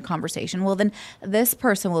understanding in a conversation, well, then this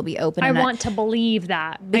person will be open. I want to believe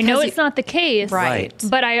that. I know you- it's not the case. Right.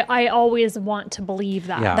 But I always want to believe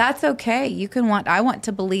that. Yeah. That's okay. I want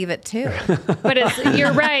to believe it too. But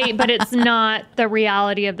you're right, but it's not the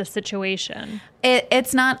reality of the situation.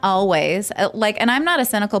 It's not always and I'm not a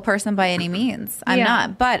cynical person by any means. I'm Yeah.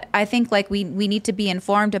 not, but I think like we need to be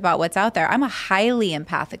informed about what's out there. I'm a highly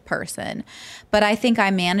empathic person, but I think I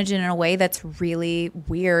manage it in a way that's really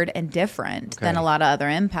weird and different than a lot of other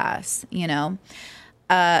empaths, you know.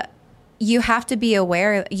 You have to be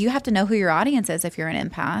aware, you have to know who your audience is if you're an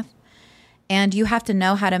empath, and you have to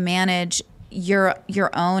know how to manage your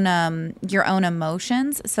own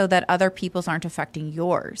emotions so that other people's aren't affecting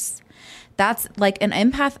yours. That's like an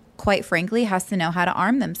empath, quite frankly, has to know how to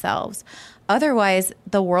arm themselves. Otherwise,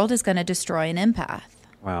 the world is going to destroy an empath.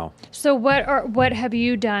 Wow. So what have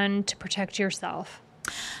you done to protect yourself?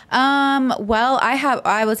 Well,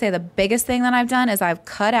 I would say the biggest thing that I've done is I've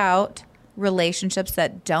cut out relationships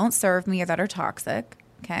that don't serve me or that are toxic.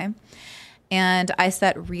 Okay. And I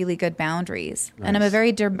set really good boundaries. Nice. And I'm a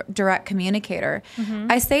very direct communicator.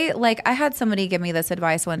 I say, like, I had somebody give me this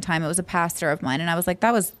advice one time. It was a pastor of mine. And I was like,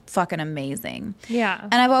 that was fucking amazing. Yeah.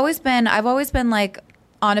 And I've always been like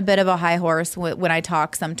on a bit of a high horse when I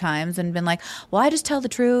talk sometimes and been like, well, I just tell the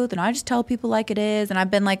truth and I just tell people like it is. And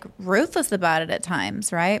I've been like ruthless about it at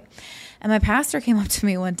times. Right. And my pastor came up to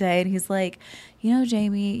me one day and he's like, you know,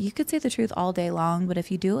 Jamie, you could say the truth all day long, but if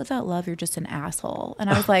you do it without love, you're just an asshole. And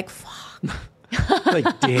I was like, fuck.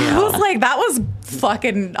 Like, damn. I was like, that was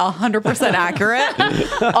fucking 100%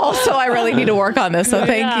 accurate. Also, I really need to work on this, so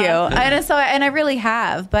thank you. And I really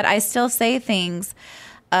have, but I still say things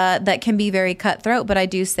that can be very cutthroat, but I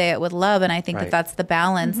do say it with love, and I think that that's the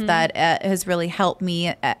balance that has really helped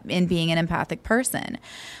me in being an empathic person.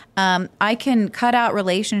 I can cut out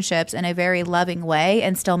relationships in a very loving way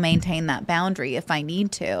and still maintain that boundary if I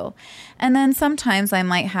need to. And then sometimes I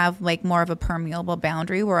might have like more of a permeable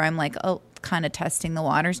boundary where I'm like, kind of testing the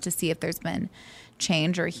waters to see if there's been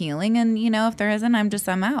change or healing. And, you know, if there isn't,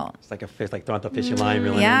 I'm out. It's like a fish, like throwing out the fishing line.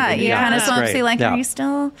 Really. Yeah. You kind of want to see like, are you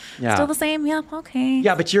still the same? Yep. Okay.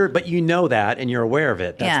 Yeah. But you know that and you're aware of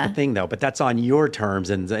it. That's the thing though. But that's on your terms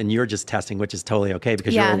and you're just testing, which is totally okay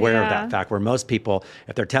because you're aware of that fact, where most people,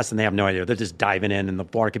 if they're testing, they have no idea. They're just diving in and the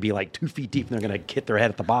water could be like 2 feet deep and they're going to hit their head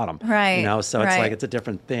at the bottom. Right. You know, so it's like, it's a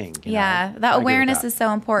different thing. You know? That awareness is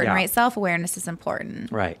so important, right? Self-awareness is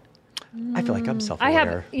important. Right. I feel like I'm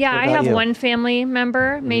self-aware. I have one family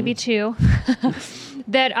member, maybe two,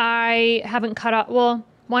 that I haven't cut off. Well,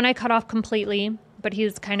 one I cut off completely, but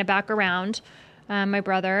he's kind of back around, my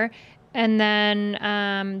brother. And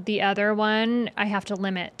then the other one I have to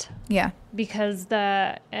limit. Yeah. Because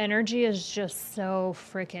the energy is just so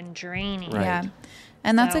freaking draining. Right. Yeah.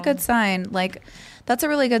 And that's a good sign. Like, that's a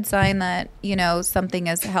really good sign that, you know, something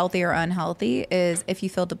is healthy or unhealthy is if you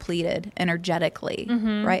feel depleted energetically,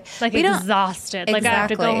 right? Like exhausted. Like I have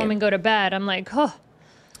to go home and go to bed. I'm like, oh.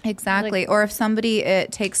 Exactly. Or if somebody,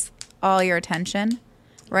 it takes all your attention,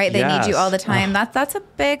 right? They need you all the time. That's a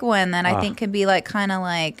big one that I think can be like kind of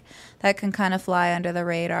like, that can kind of fly under the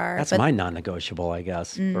radar. That's my non-negotiable, I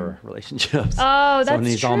guess, for relationships. Oh, that's Someone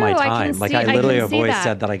needs true. all my time. I literally have always that.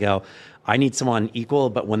 said that. I go, I need someone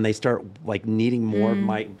equal, but when they start like needing more of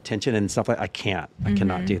my attention and stuff like, I cannot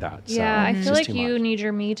do that. Yeah, so, I feel like you need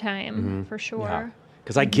your me time for sure.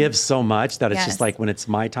 Because I give so much that it's just like when it's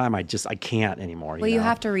my time, I can't anymore. Well, you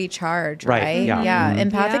have to recharge, right? Yeah.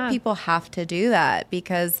 Empathic people have to do that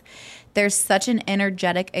because there's such an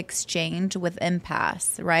energetic exchange with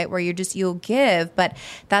empaths, right? Where you'll give, but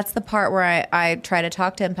that's the part where I try to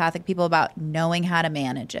talk to empathic people about knowing how to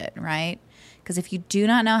manage it, right? Because if you do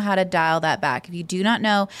not know how to dial that back, if you do not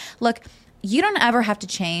know, look, you don't ever have to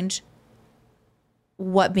change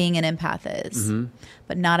what being an empath is,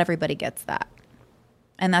 but not everybody gets that.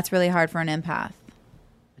 And that's really hard for an empath.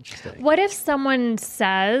 Interesting. What if someone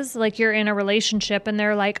says, like, you're in a relationship and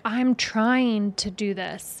they're like, I'm trying to do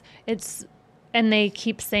this. And they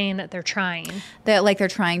keep saying that they're trying. That like they're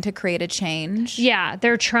trying to create a change. Yeah,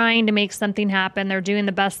 they're trying to make something happen. They're doing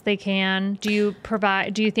the best they can. Do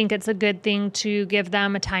you think it's a good thing to give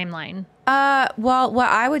them a timeline? Well, what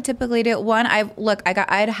I would typically do,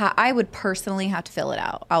 I would personally have to fill it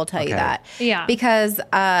out. I'll tell you that. Yeah. Because,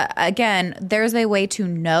 again, there's a way to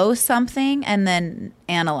know something and then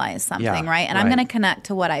analyze something, right? And I'm going to connect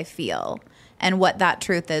to what I feel and what that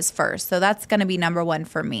truth is first. So that's going to be number one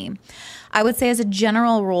for me. I would say as a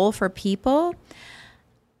general rule for people,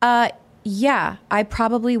 I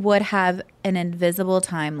probably would have an invisible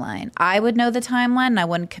timeline. I would know the timeline and I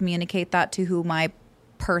wouldn't communicate that to who my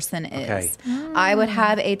person is. I would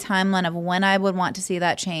have a timeline of when I would want to see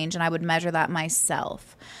that change and I would measure that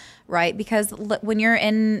myself. Right? Because when you're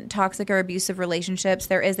in toxic or abusive relationships,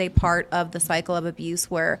 there is a part of the cycle of abuse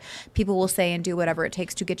where people will say and do whatever it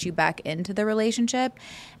takes to get you back into the relationship.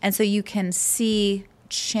 And so you can see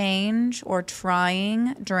change or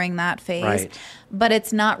trying during that phase, but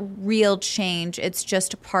it's not real change. It's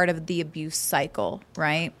just a part of the abuse cycle,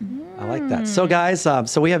 right? I like that. So guys,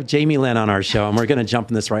 so we have Jamie Lynn on our show and we're going to jump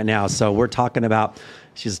in this right now. So we're talking about,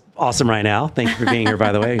 she's awesome right now. Thank you for being here,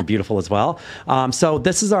 by the way. Beautiful as well. So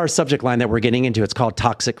this is our subject line that we're getting into. It's called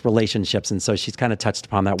toxic relationships. And so she's kind of touched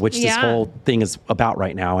upon that, which this whole thing is about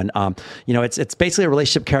right now. And, it's basically a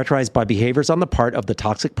relationship characterized by behaviors on the part of the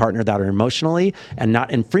toxic partner that are emotionally and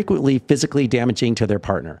not infrequently physically damaging to their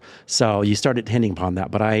partner. So you started hinting upon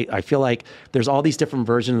that. But I feel like there's all these different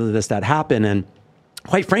versions of this that happen. And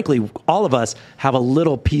quite frankly, all of us have a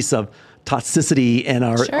little piece of toxicity in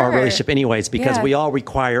our relationship anyways, because Yeah. we all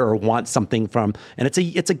require or want something from, and it's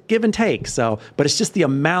a give and take. So, but it's just the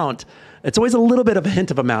amount. It's always a little bit of a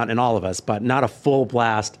hint of amount in all of us, but not a full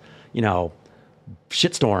blast,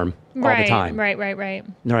 shitstorm all the time.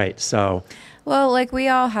 Right. So, Well, like we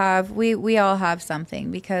all have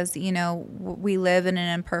something, because we live in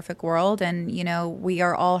an imperfect world, and we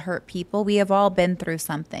are all hurt people. We have all been through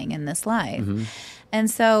something in this life. And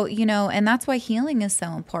so, and that's why healing is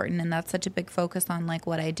so important, and that's such a big focus on like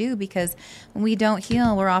what I do, because when we don't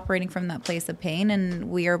heal, we're operating from that place of pain, and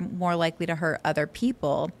we are more likely to hurt other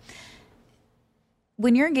people.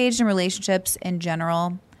 When you're engaged in relationships in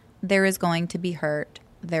general, there is going to be hurt,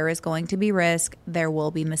 there is going to be risk, there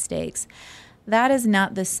will be mistakes. That is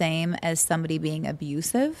not the same as somebody being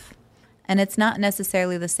abusive, and it's not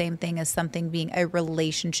necessarily the same thing as a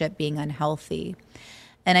relationship being unhealthy.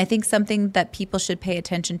 And I think something that people should pay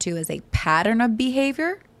attention to is a pattern of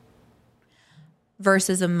behavior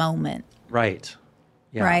versus a moment. right.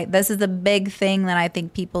 Yeah. Right? This is a big thing that I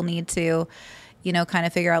think people need to, kind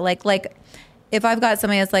of figure out. Like if I've got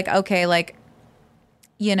somebody that's like, okay, like,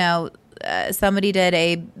 somebody did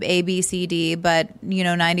A, B, C, D, but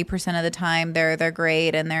 90% of the time they're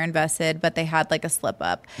great and they're invested, but they had like a slip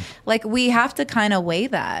up. Like we have to kind of weigh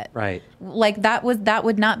that. Right. Like that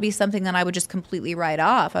would not be something that I would just completely write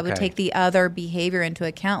off. I would Okay. take the other behavior into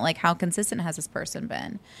account. Like how consistent has this person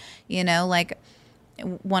been? Like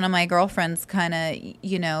one of my girlfriends kind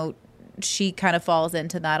of, she kind of falls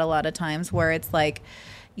into that a lot of times, where it's like,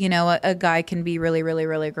 a guy can be really, really,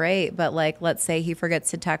 really great, but like, let's say he forgets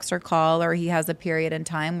to text or call, or he has a period in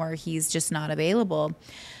time where he's just not available.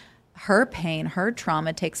 Her pain, her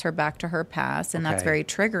trauma takes her back to her past, and that's Okay. very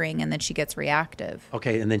triggering, and then she gets reactive.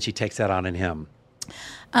 Okay. And then she takes that on in him.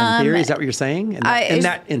 In theory, is that what you're saying? In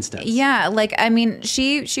that instance? Yeah, like I mean,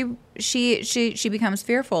 she becomes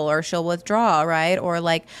fearful, or she'll withdraw, right? Or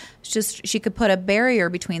like, just she could put a barrier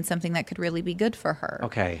between something that could really be good for her.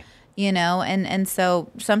 Okay. And so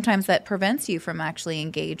sometimes that prevents you from actually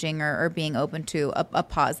engaging or being open to a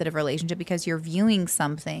positive relationship, because you're viewing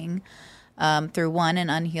something through an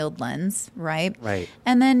unhealed lens, right? Right.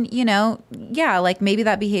 And then, like maybe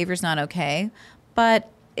that behavior's not okay, but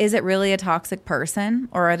is it really a toxic person,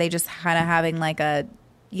 or are they just kind of having like that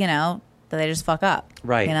they just fuck up?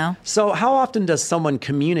 Right. So how often does someone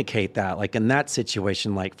communicate that? Like in that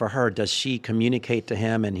situation, like for her, does she communicate to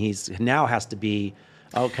him, and he's now has to be,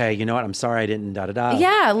 okay, you know what? I'm sorry I didn't da-da-da.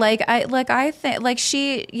 Yeah, I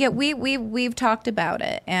think we've talked about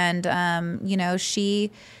it, and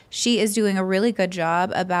she is doing a really good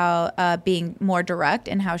job about being more direct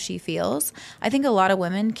in how she feels. I think a lot of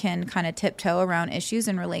women can kind of tiptoe around issues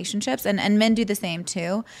in relationships, and men do the same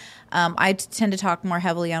too. I tend to talk more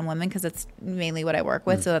heavily on women because it's mainly what I work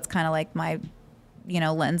with, so that's kind of like my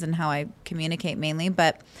lens and how I communicate mainly.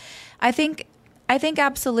 But I think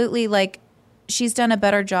absolutely, like, she's done a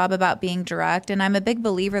better job about being direct. And I'm a big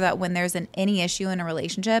believer that when there's any issue in a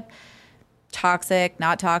relationship, toxic,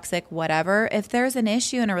 not toxic, whatever, if there's an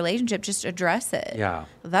issue in a relationship, just address it. Yeah.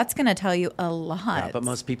 That's going to tell you a lot. Yeah, but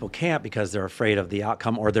most people can't, because they're afraid of the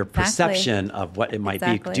outcome or their Exactly. perception of what it might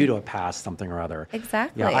Exactly. be due to a past something or other.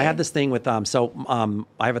 Exactly. Yeah, I had this thing with I have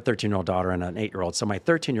a 13-year-old daughter and an 8-year-old. So my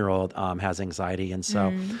 13-year-old has anxiety, and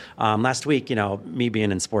so last week, me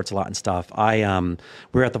being in sports a lot and stuff, we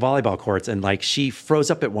were at the volleyball courts, and like she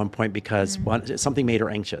froze up at one point because something made her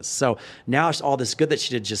anxious. So now all this good that she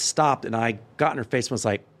did just stopped, and I got in her face and was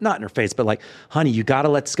like, not in her face, but like, honey, you got to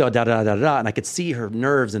let this go, da da da da. And I could see her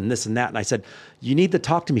nerves and this and that. And I said, you need to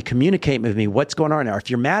talk to me, communicate with me. What's going on now? If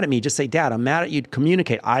you're mad at me, just say, Dad, I'm mad at you.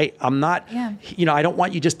 Communicate. I'm not, I don't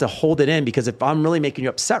want you just to hold it in, because if I'm really making you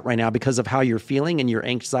upset right now because of how you're feeling and your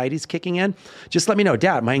anxiety's kicking in, just let me know,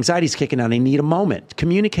 Dad, my anxiety's kicking in. I need a moment.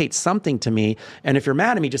 Communicate something to me. And if you're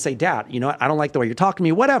mad at me, just say, Dad, you know what? I don't like the way you're talking to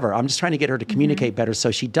me, whatever. I'm just trying to get her to communicate better, so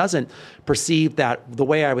she doesn't perceive that the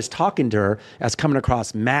way I was talking to her as coming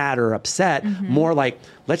across mad or upset, more like,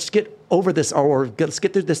 let's get over this, or let's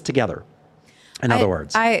get through this together. In other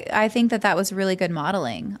words, I think that was really good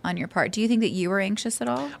modeling on your part. Do you think that you were anxious at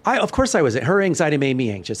all? Of course I was. Her anxiety made me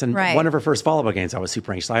anxious. And Right. one of her first volleyball games, I was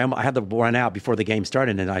super anxious. I had to run out before the game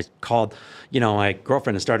started, and I called, my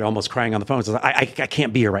girlfriend, and started almost crying on the phone. I was like, I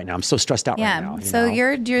can't be here right now. I'm so stressed out right now. So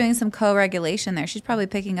you're doing some co-regulation there. She's probably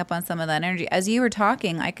picking up on some of that energy. As you were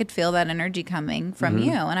talking, I could feel that energy coming from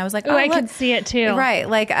you. And I was like, I look. could see it too. Right.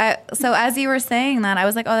 Like, so as you were saying that, I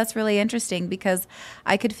was like, oh, that's really interesting, because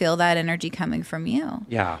I could feel that energy coming from you.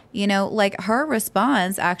 Yeah. Like her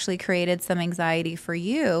response actually created some anxiety for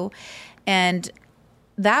you. And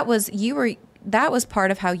that was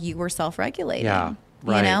part of how you were self-regulating. Yeah.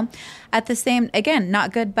 Right. You know, at the same, again,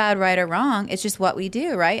 not good, bad, right, or wrong. It's just what we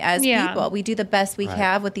do, right? As people, we do the best we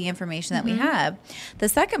have with the information that we have. The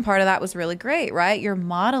second part of that was really great, right? You're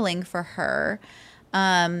modeling for her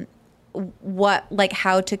how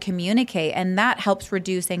to communicate, and that helps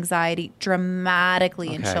reduce anxiety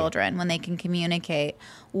dramatically in children when they can communicate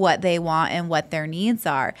what they want and what their needs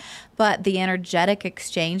are. But the energetic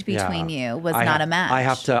exchange between you was not a match. I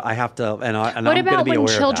have to, and what I'm about be when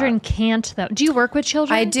aware children of that. can't, though? Do you work with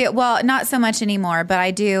children? I do. Well, not so much anymore, but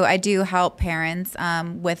I do help parents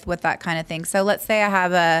with that kind of thing. So let's say I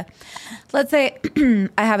have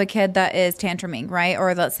a kid that is tantruming, right?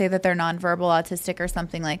 Or let's say that they're nonverbal autistic or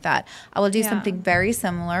something like that. I will do something very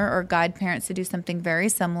similar, or guide parents to do something very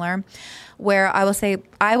similar, where I will say,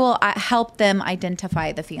 I will help them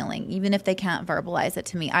identify the feeling, even if they can't verbalize it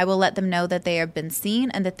to me. I will let them know that they have been seen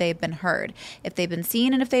and that they've been heard. If they've been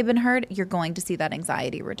seen and if they've been heard, you're going to see that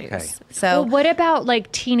anxiety reduce. Okay. So, what about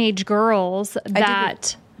like teenage girls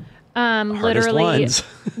that literally,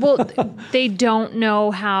 well, they don't know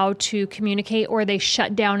how to communicate, or they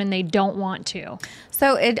shut down and they don't want to?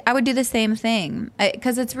 So I would do the same thing,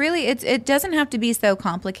 because it doesn't have to be so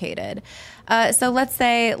complicated. So let's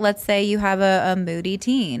say you have a moody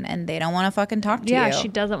teen and they don't want to fucking talk to you. Yeah, she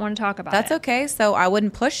doesn't want to talk about it. That's okay. So I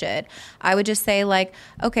wouldn't push it. I would just say like,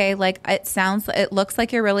 okay, like it looks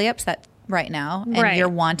like you're really upset right now, and you're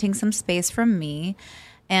wanting some space from me.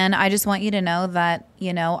 And I just want you to know that,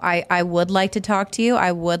 you know, I would like to talk to you.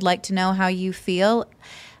 I would like to know how you feel,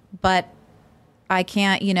 but I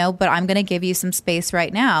can't, you know, but I'm going to give you some space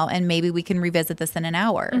right now, and maybe we can revisit this in an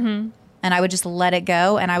hour. Mm-hmm. And I would just let it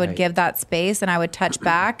go, and I would give that space, and I would touch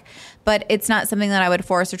back. But it's not something that I would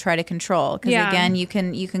force or try to control. Because again, you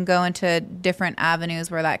can go into different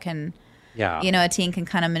avenues where that can, you know, a teen can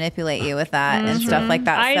kind of manipulate you with that and stuff like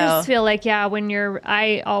that. I just feel like,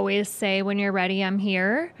 I always say, when you're ready, I'm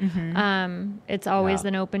here. Mm-hmm. It's always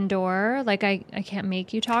an open door. Like I can't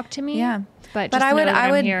make you talk to me. Yeah. But just know that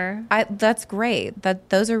I'm here. That's great.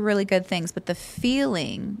 Those are really good things. But the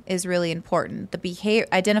feeling is really important. The behavior,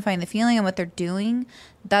 identifying the feeling and what they're doing,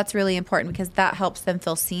 that's really important, because that helps them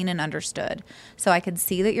feel seen and understood. So I can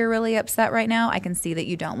see that you're really upset right now. I can see that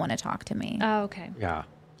you don't want to talk to me. Oh, okay. Yeah.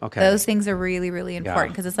 Okay. Those things are really, really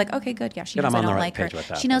important, because it's like, okay, good. Yeah, she knows I don't like her.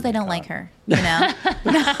 She knows I don't like her, you know?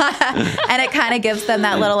 And it kind of gives them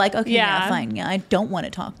that little like, okay, yeah, fine. Yeah, I don't want to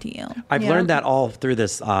talk to you. I've learned that all through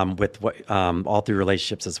this, with all through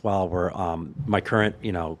relationships as well, where my current,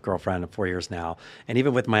 you know, girlfriend of 4 years now, and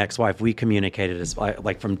even with my ex-wife, we communicated as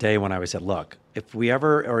like from day one. I always said, look, if we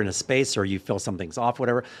ever are in a space or you feel something's off,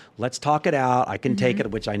 whatever, let's talk it out. I can take it,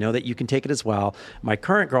 which I know that you can take it as well. My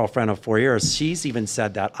current girlfriend of 4 years, she's even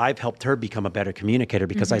said that I've helped her become a better communicator,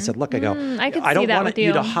 because I said, look, I go, I don't want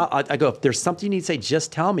you to, I go, if there's something you need to say,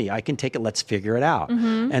 just tell me. I can take it. Let's figure it out.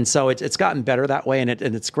 And so it's gotten better that way, and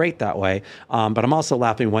it's great that way. But I'm also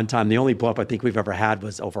laughing one time. The only blow up I think we've ever had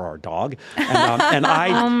was over our dog. And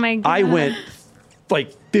I, oh my God. I went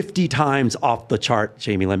like 50 times off the chart,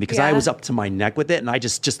 Jamie Lynn, because I was up to my neck with it, and I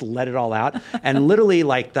just let it all out. And literally,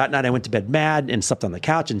 like that night, I went to bed mad and slept on the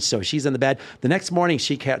couch, and so she's in the bed. The next morning,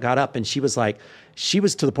 she got up, and she was like, she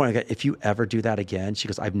was to the point, like, if you ever do that again, she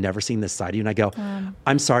goes, I've never seen this side of you. And I go,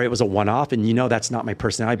 I'm sorry, it was a one-off, and you know that's not my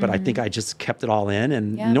personality, but I think I just kept it all in.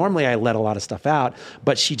 And normally I let a lot of stuff out,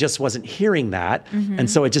 but she just wasn't hearing that. And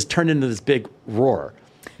so it just turned into this big roar.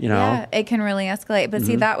 You know? Yeah, it can really escalate. But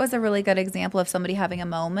see, that was a really good example of somebody having a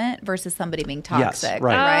moment versus somebody being toxic. Yes,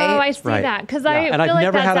 right. Oh, I see that. Because I feel and I've like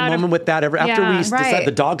never had a moment of, with that ever. After we decided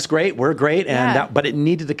the dog's great, we're great, and that, but it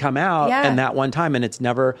needed to come out and that one time, and it's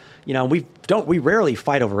never, you know, we rarely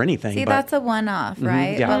fight over anything. See, that's a one-off,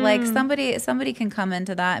 right? But like somebody can come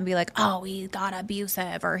into that and be like, oh, he got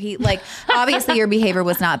abusive, or he like, obviously your behavior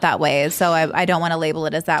was not that way, so I don't want to label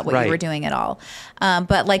it as that what you were doing at all.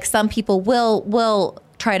 But like some people will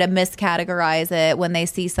try to miscategorize it when they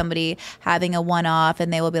see somebody having a one-off,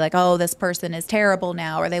 and they will be like, oh, this person is terrible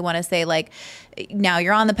now, or they want to say like, now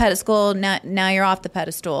you're on the pedestal, now you're off the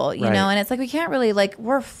pedestal, you know? And it's like, we can't really, like,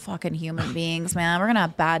 we're fucking human beings, man. We're gonna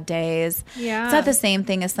have bad days. Yeah, it's not the same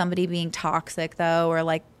thing as somebody being toxic though, or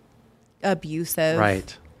like abusive.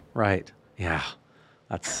 Right. Yeah.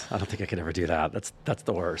 I don't think I could ever do that. That's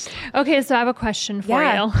the worst. Okay, so I have a question for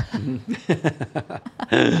you.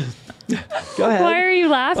 Go ahead. Why are you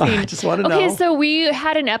laughing? I just want to know. Okay, so we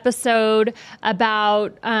had an episode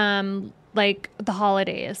about like the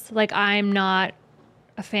holidays. Like, I'm not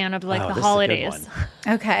a fan of like the holidays.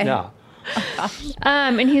 Okay. Yeah.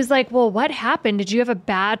 And he's like, well, what happened? Did you have a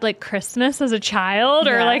bad like Christmas as a child?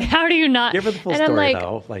 Or like, how do you not? Give her the full and I'm story, like,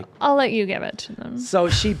 though. Like, I'll let you give it to them. so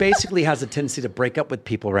she basically has a tendency to break up with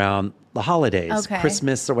people around the holidays, Okay.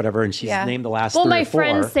 Christmas or whatever, and she's named the last Well, 3 my or 4.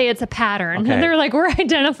 friends say it's a pattern. Okay. They're like, we're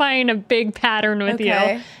identifying a big pattern with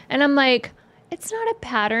Okay. you. And I'm like, it's not a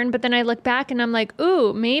pattern. But then I look back and I'm like,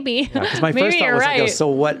 ooh, maybe. Because my maybe first thought you're was right. like, oh, so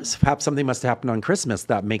what? Perhaps something must have happened on Christmas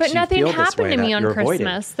that makes But you nothing feel this happened way to me that on you're avoiding.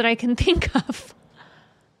 Christmas that I can think of.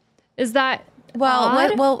 Is that Well,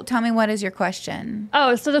 odd? well, tell me, what is your question?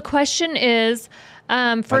 Oh, so the question is,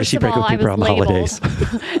 Why does first she of break all, with I people was on the labeled holidays?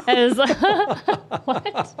 as I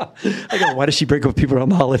go, why does she break up with people on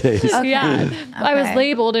the holidays? yeah. I was Okay.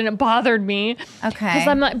 labeled and it bothered me. Okay. Because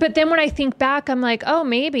I'm like, but then when I think back, I'm like, oh,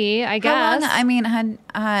 maybe I guess. How long? I mean,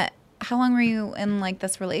 how long were you in like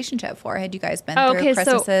this relationship for? Had you guys been Oh, through okay, so-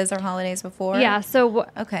 Christmases or holidays before? Yeah. So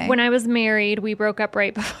Okay. when I was married, we broke up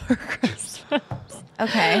right before Christmas,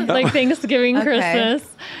 Okay. like Thanksgiving, Okay. Christmas,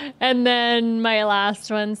 and then my last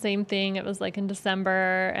one, same thing. It was like in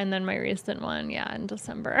December, and then my recent one, in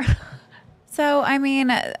December. So I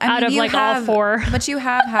mean, Out of, you like, all have, 4. but you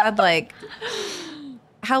have had like,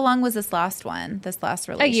 how long was this last one? This last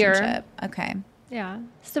year. relationship? Okay. Yeah.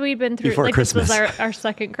 So we'd been through Before like Christmas. this was our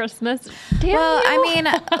second Christmas. Damn Well, you. I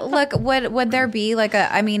mean, look, would there be like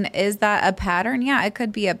is that a pattern? Yeah, it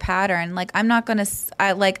could be a pattern. Like, I'm not going to,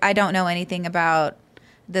 I don't know anything about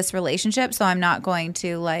this relationship, so I'm not going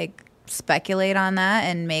to like speculate on that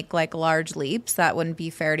and make like large leaps. That wouldn't be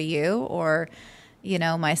fair to you or, you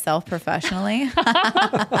know, myself professionally.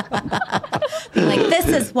 Being like, this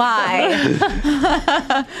is why.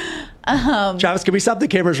 Travis, can we stop the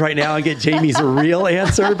cameras right now and get Jamie's real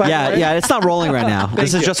answer? By the way? Yeah, it's not rolling right now.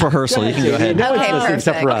 This is just rehearsal. You can go ahead. No one's Okay, listening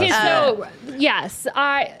except for us. perfect. Okay, so yes,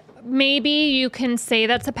 maybe you can say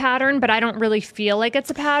that's a pattern, but I don't really feel like it's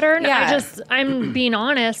a pattern. Yeah. I'm being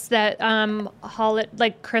honest that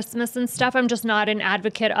like Christmas and stuff, I'm just not an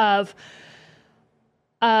advocate of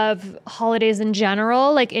holidays in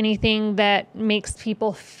general, like anything that makes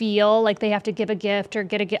people feel like they have to give a gift or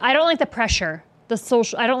get a gift. I don't like the pressure,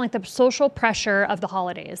 I don't like the social pressure of the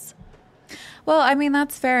holidays. Well, I mean,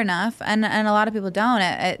 that's fair enough. And a lot of people don't.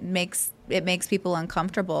 It makes people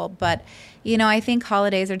uncomfortable. But, you know, I think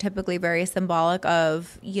holidays are typically very symbolic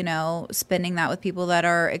of, you know, spending that with people that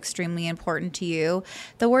are extremely important to you.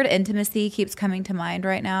 The word intimacy keeps coming to mind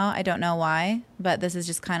right now. I don't know why, but this is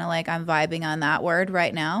just kind of like I'm vibing on that word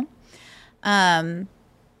right now. And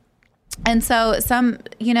so some,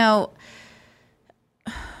 you know,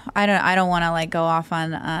 I don't want to like go off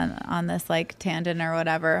on this like tangent or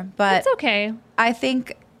whatever, but It's okay. I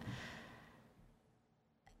think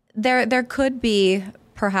there could be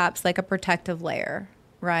perhaps like a protective layer,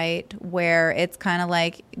 right? Where it's kind of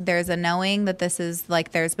like there's a knowing that this is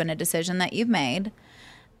like there's been a decision that you've made,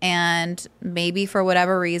 and maybe for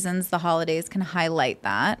whatever reasons the holidays can highlight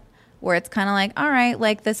that, where it's kind of like, all right,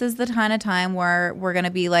 like this is the kind of time where we're going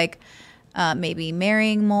to be like maybe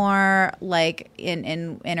marrying more, like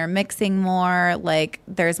in intermixing more, like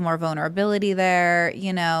there's more vulnerability there,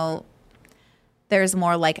 you know, there's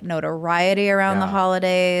more like notoriety around the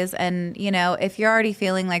holidays. And, you know, if you're already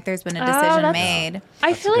feeling like there's been a decision made,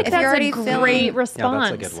 I feel like If you're that's already a feeling- great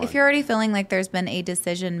response. Yeah, that's a good one. if you're already feeling like there's been a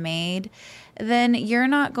decision made, then you're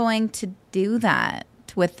not going to do that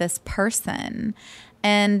with this person.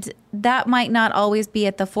 And that might not always be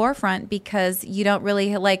at the forefront because you don't really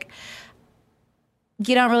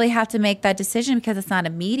have to make that decision because it's not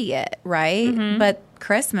immediate, right? Mm-hmm. But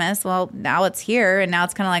Christmas, well, now it's here and now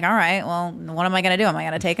it's kind of like, all right, well, what am I going to do? Am I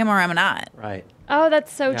going to take him or am I not? Right. Oh,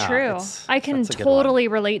 that's so Yeah, true. it's- I can that's a good one. totally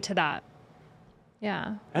relate to that.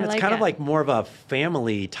 Yeah. And I it's kind of it. like more of a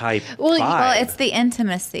family type Well, vibe. Well, it's the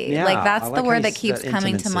intimacy. Yeah, like that's I the like how word you that keeps said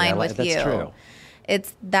coming to intimacy. mind I like- with that's you. true.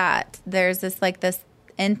 It's that there's this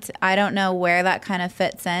I don't know where that kind of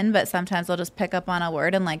fits in, but sometimes I'll just pick up on a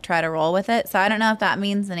word and like try to roll with it. So I don't know if that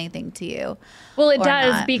means anything to you. Well, it or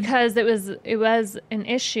does not. because it was an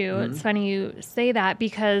issue. Mm-hmm. It's funny you say that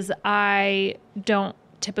because I don't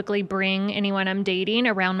typically bring anyone I'm dating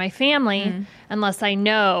around my family Mm-hmm. unless I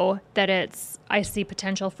know that I see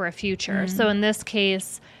potential for a future. Mm-hmm. So in this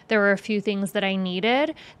case, there were a few things that I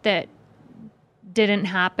needed that didn't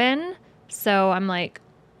happen. So I'm like,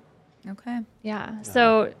 Okay. yeah.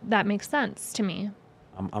 So that makes sense to me.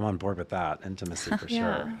 I'm on board with that intimacy for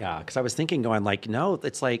Yeah. sure. Yeah, because I was thinking, going like, no,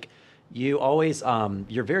 it's like you always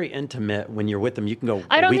you're very intimate when you're with them. You can go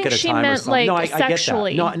I a don't week think at a she time or meant, something. No, I like, get that.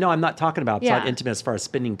 sexually. No, I'm not talking about. It's Yeah. not intimate as far as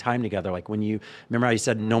spending time together. Like when you remember how you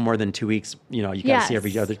said no more than 2 weeks. You know, you guys see every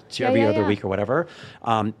Yes. other Yeah, yeah, yeah. week or whatever.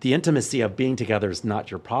 The intimacy of being together is not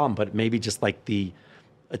your problem, but maybe just like the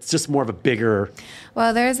it's just more of a bigger.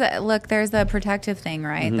 Well, there's a protective thing,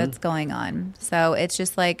 right? That's going on. So it's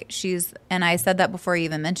just like and I said that before you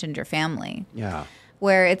even mentioned your family. Yeah.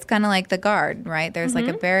 Where it's kind of like the guard, right? There's like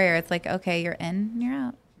a barrier. It's like, okay, you're in, you're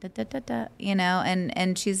out. Da, da, da, da,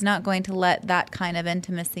 and she's not going to let that kind of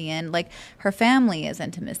intimacy in. Like her family is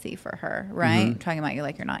intimacy for her, right? I'm talking about you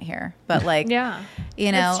like you're not here, but like, yeah,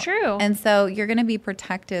 it's true. And so you're going to be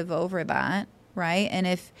protective over that, right?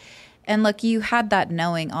 And look, you had that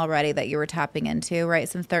knowing already that you were tapping into, right?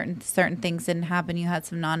 Some certain things didn't happen. You had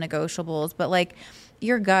some non-negotiables, but like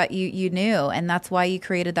your gut, you knew, and that's why you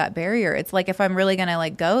created that barrier. It's like, if I'm really going to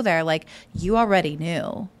like go there, like you already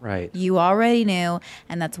knew. Right. You already knew,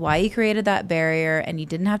 and that's why you created that barrier, and you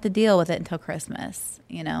didn't have to deal with it until Christmas,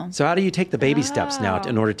 So how do you take the baby steps now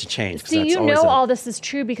in order to change? So all this is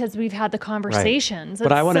true because we've had the conversations. Right.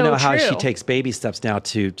 But I want to know how true. she takes baby steps now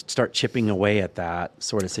to start chipping away at that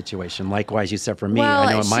sort of situation. Likewise, you said for me, Well,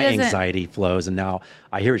 I know my anxiety flows, and now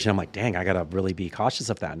I hear it, and I'm like, dang, I got to really be cautious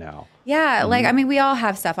of that now. Yeah, like, I mean, we all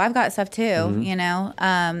have stuff. I've got stuff too,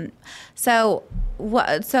 So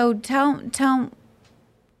tell.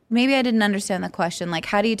 Maybe I didn't understand the question. Like,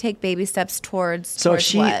 how do you take baby steps towards So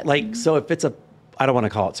if what? so if it's I don't want to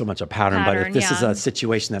call it so much a pattern, but if this is a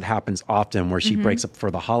situation that happens often where she breaks up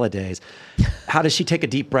for the holidays, how does she take a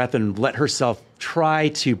deep breath and let herself try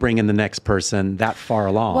to bring in the next person that far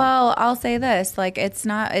along? Well, I'll say this, like, it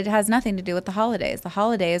has nothing to do with the holidays. The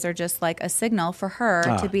holidays are just like a signal for her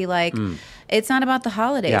to be like, it's not about the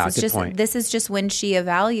holidays. Yeah, it's good just, point. This is just when she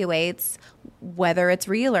evaluates whether it's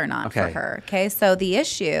real or not for her. Okay. So the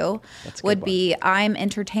issue would be, I'm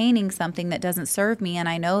entertaining something that doesn't serve me, and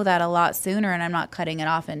I know that a lot sooner, and I'm not cutting it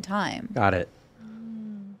off in time. Got it.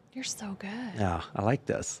 You're so good. Yeah, I like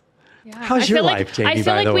this. Yeah. How's your life, Jamie,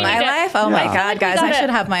 by the way? My life? Oh my God, guys, I should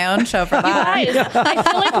have my own show for that. You guys, I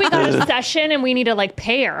feel like we got a session and we need to like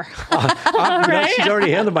pay her. She's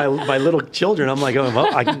already handled my little children. I'm like, oh,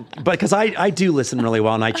 well, because I do listen really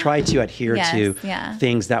well, and I try to adhere to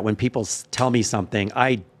things that when people tell me something,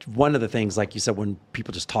 one of the things, like you said, when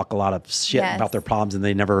people just talk a lot of shit about their problems and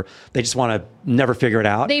they just want to never figure it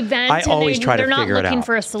out. They vent. I always try to figure it out. They're not looking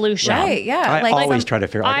for a solution. Right, yeah. I always try to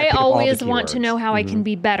figure it out. I always want to know how I can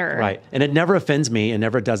be better. Right. And it never offends me. It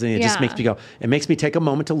never does anything. It just makes me go, it makes me take a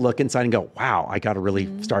moment to look inside and go, wow, I got to really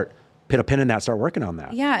put a pin in that, start working on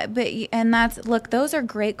that. Yeah, those are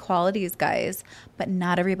great qualities, guys, but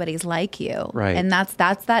not everybody's like you. Right. And that's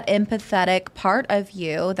that empathetic part of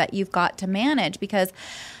you that you've got to manage, because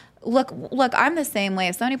look, I'm the same way.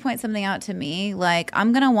 If somebody points something out to me, like,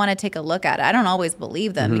 I'm going to want to take a look at it. I don't always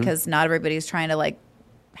believe them because not everybody's trying to like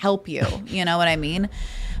help you. You know what I mean?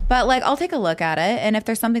 But like, I'll take a look at it, and if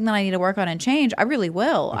there's something that I need to work on and change, I really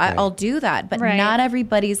will. Okay. I'll do that. But not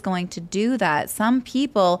everybody's going to do that. Some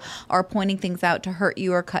people are pointing things out to hurt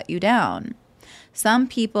you or cut you down. Some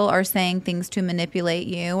people are saying things to manipulate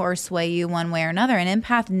you or sway you one way or another. An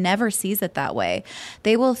empath never sees it that way.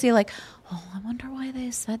 They will see like, oh, I wonder why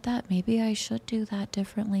they said that. Maybe I should do that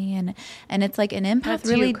differently. And it's like an empath That's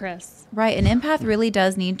really, you, Chris. Right? An empath really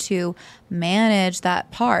does need to manage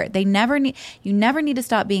that part. You never need to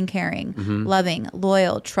stop being caring, loving,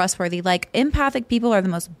 loyal, trustworthy. Like, empathic people are the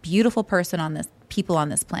most beautiful people on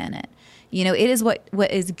this planet. It is what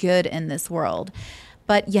is good in this world.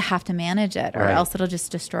 But you have to manage it, or else it'll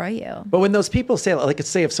just destroy you. But when those people say, like,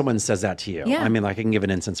 say if someone says that to you, I mean, like, I can give an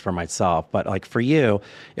instance for myself, but like for you,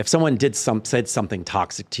 if someone said something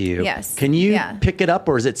toxic to you, can you pick it up,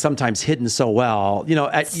 or is it sometimes hidden so well,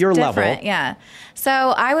 at your level? Yeah.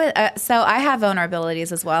 So I have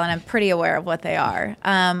vulnerabilities as well, and I'm pretty aware of what they are.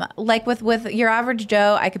 Like with your average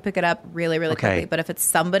Joe, I could pick it up really, really quickly. But if it's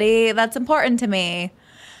somebody that's important to me.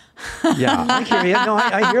 Yeah, I hear you. No,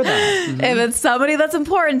 I hear that. If it's somebody that's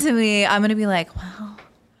important to me, I'm going to be like, well,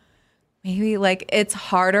 maybe like it's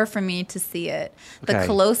harder for me to see it. The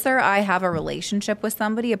closer I have a relationship with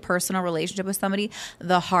somebody, a personal relationship with somebody,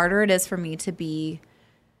 the harder it is for me to be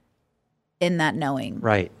in that knowing.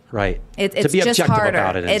 Right. It's to be just objective harder.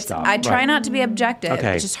 about it and stuff. I try not to be objective.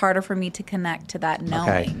 It's just harder for me to connect to that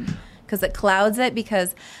knowing. Because it clouds it,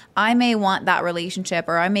 because I may want that relationship,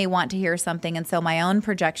 or I may want to hear something, and so my own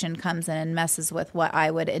projection comes in and messes with what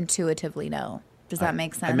I would intuitively know. Does that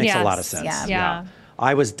make sense? It makes a lot of sense. Yeah.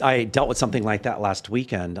 I dealt with something like that last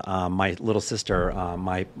weekend. My little sister,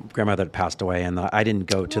 my grandmother had passed away, and I didn't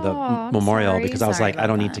go to the memorial because I was like, I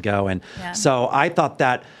don't need to go. And so I thought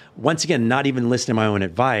that once again, not even listening to my own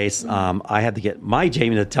advice, I had to get my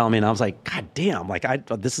Jamie to tell me, and I was like, God damn, like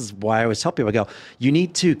this is why I always tell people, I go, you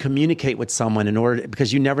need to communicate with someone in order,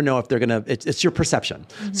 because you never know if they're going to, it's your perception.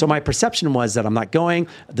 So my perception was that I'm not going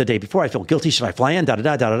the day before. I feel guilty. Should I fly in? Da, da,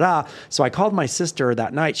 da, da, da, da. So I called my sister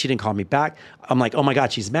that night. She didn't call me back. I'm like, oh my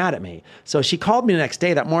God, she's mad at me. So she called me the next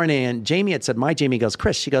day that morning, and Jamie had said, my Jamie goes,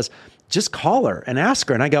 Chris, she goes, just call her and ask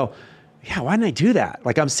her. And I go, yeah, why didn't I do that?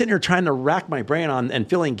 Like, I'm sitting here trying to rack my brain on and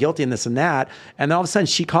feeling guilty and this and that. And then all of a sudden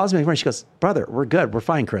she calls me and she goes, brother, we're good. We're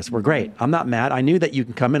fine, Chris. We're great. I'm not mad. I knew that you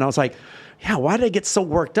can come in. I was like, yeah, why did I get so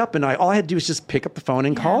worked up? And all I had to do was just pick up the phone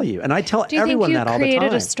and call you. And I tell everyone that all the time. Do you think you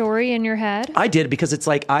created a story in your head? I did, because it's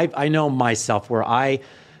like, I know myself where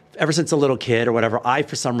ever since a little kid or whatever, I,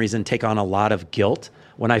 for some reason, take on a lot of guilt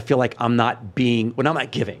when I feel like when I'm not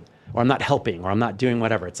giving, or I'm not helping, or I'm not doing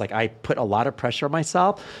whatever. It's like I put a lot of pressure on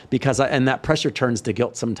myself and that pressure turns to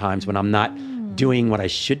guilt sometimes when I'm not doing what I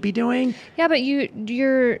should be doing. Yeah, but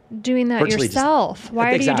you're doing that Virtually yourself.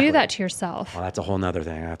 Why do you do that to yourself? Well, that's a whole nother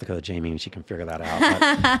thing. I have to go to Jamie and she can figure that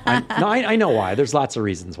out. But I know why. There's lots of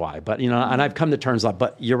reasons why. But, and I've come to terms with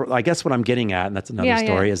that. But I guess what I'm getting at, and that's another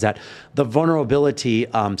story, is that the vulnerability,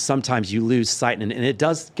 sometimes you lose sight, and it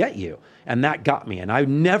does get you. And that got me. And I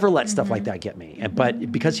never let stuff like that get me.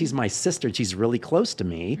 But because she's my sister and she's really close to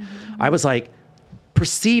me, I was like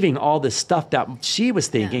perceiving all this stuff that she was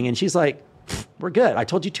thinking. And she's like, we're good. I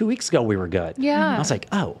told you 2 weeks ago we were good. Yeah. I was like,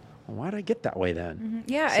 oh, well, why did I get that way then?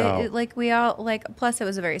 Yeah. So, we all plus it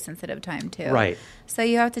was a very sensitive time too. Right. So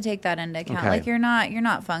you have to take that into account. Okay. Like you're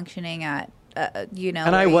not functioning at, and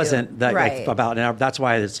I wasn't that's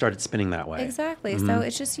why it started spinning that way. Exactly. So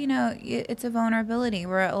it's just, it's a vulnerability.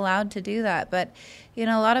 We're allowed to do that. But, a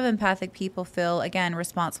lot of empathic people feel, again,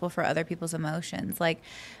 responsible for other people's emotions. Like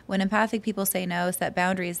when empathic people say no, set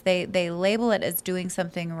boundaries, they label it as doing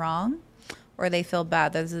something wrong, or they feel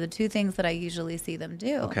bad. Those are the two things that I usually see them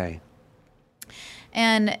do. Okay.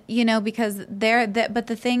 And, because but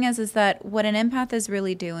the thing is that what an empath is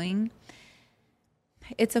really doing,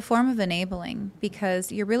 it's a form of enabling,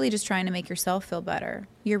 because you're really just trying to make yourself feel better.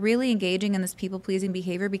 You're really engaging in this people-pleasing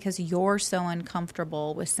behavior because you're so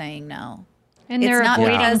uncomfortable with saying no. And they're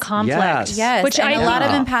avoiding conflict. Yes. Which a lot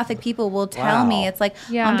of empathic people will tell me. It's like,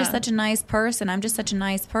 I'm just such a nice person. I'm just such a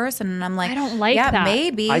nice person. And I'm like, I don't like that.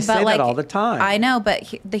 Maybe. I but say that all the time. I know, but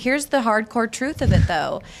here's the hardcore truth of it,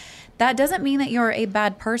 though. That doesn't mean that you're a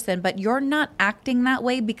bad person, but you're not acting that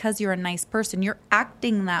way because you're a nice person. You're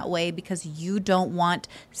acting that way because you don't want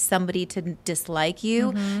somebody to dislike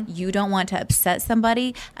you. You don't want to upset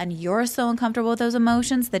somebody. And you're so uncomfortable with those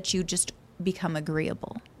emotions that you just become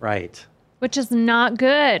agreeable. Right. Which is not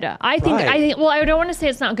good. I think, well, I don't want to say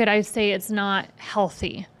it's not good. I say it's not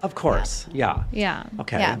healthy. Of course. Yeah. Yeah.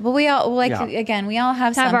 Okay. Yeah. But we all, again, we all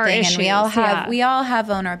have something, our issues, and we all have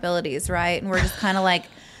vulnerabilities, right? And we're just kind of like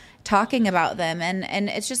talking about them. And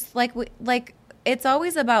it's just like, it's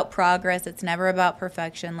always about progress. It's never about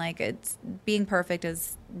perfection. Like being perfect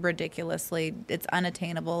is it's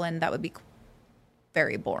unattainable, and that would be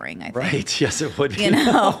very boring, I think. Right. Yes, it would be.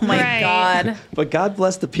 Oh my God. But God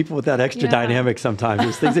bless the people with that extra dynamic sometimes.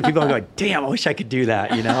 There's things that people are going, damn, I wish I could do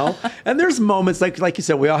that, And there's moments, like you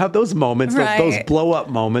said, we all have those moments, those blow up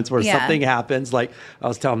moments where something happens. Like I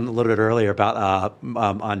was telling a little bit earlier about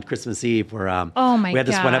on Christmas Eve where we had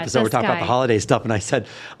this one episode, we're talking about the holiday stuff. And I said,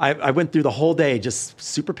 I went through the whole day just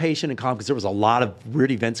super patient and calm because there was a lot of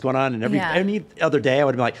weird events going on. And any other day I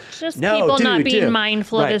would have been like, just no, people dude, not being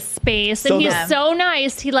mindful of his space. And he's so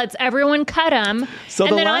nice. He lets everyone cut him.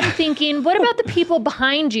 And then I'm thinking, what about the people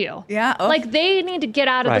behind you? Yeah. Oh. Like they need to get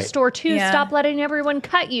out of the store too. Yeah. Stop letting everyone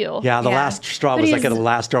cut you. Yeah. The last straw was like at the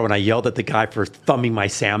last straw when I yelled at the guy for thumbing my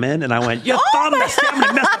salmon. And I went, you thumbed the salmon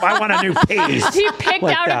and messed up. I want a new piece. He picked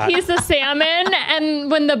out a piece of salmon.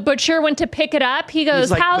 And when the butcher went to pick it up, he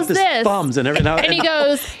goes, like, how's this? Thumbs and everything. And he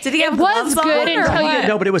goes, did he have was good until you.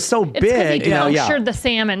 No, but it was so big. It's because he punctured the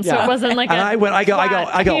salmon. So it wasn't like and I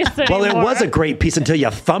go, well, it was a great piece until you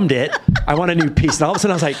thumbed it. I want a new piece. And all of a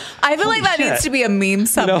sudden I was like, I feel like that needs to be a meme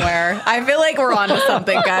somewhere. I feel like we're onto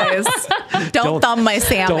something, guys. Don't thumb my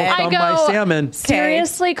salmon. Don't thumb my salmon.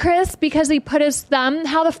 Seriously, Chris? Because he put his thumb,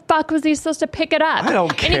 how the fuck was he supposed to pick it up? I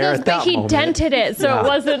don't care. And he goes, but he dented it, so it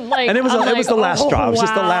wasn't like. And it was the last straw. It was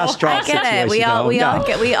just the last straw. I get it. We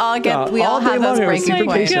all have those breaking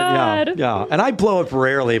points. Yeah. And I blow up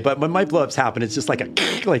rarely, but when my blow ups happen, it's just like a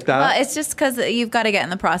like that. Well, it's just because you've got to get in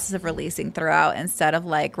the process of releasing throughout instead of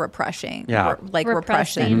like repression. Yeah.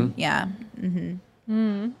 Repression. Mm-hmm. Yeah.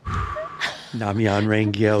 Namyan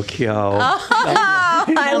Rengyo Kyo.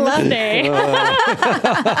 I love it.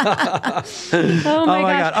 Oh my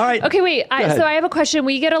God. All right. Okay, wait. So I have a question.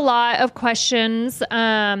 We get a lot of questions.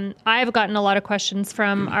 I've gotten a lot of questions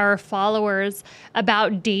from our followers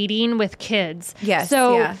about dating with kids. Yes.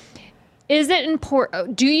 So yeah. is it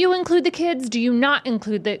important? Do you include the kids? Do you not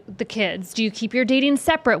include the kids? Do you keep your dating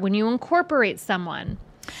separate when you incorporate someone?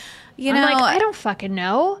 You know, I don't fucking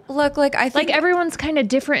know. Look, I think everyone's kind of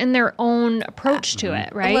different in their own approach to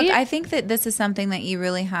it, right? Look, I think that this is something that you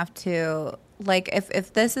really have to,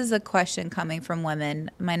 if this is a question coming from women,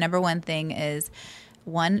 my number one thing is,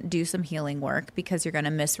 1, do some healing work because you're going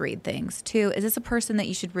to misread things. 2, is this a person that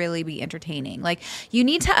you should really be entertaining? You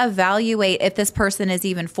need to evaluate if this person is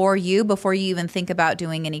even for you before you even think about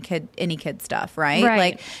doing any kid stuff, right?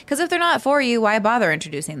 Right. Because if they're not for you, why bother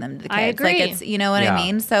introducing them to the kids? I agree. It's, you know what I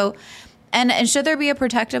mean? So, and should there be a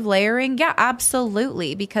protective layering? Yeah,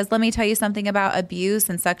 absolutely. Because let me tell you something about abuse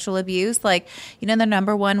and sexual abuse. The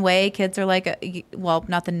number one way kids are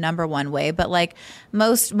not the number one way, but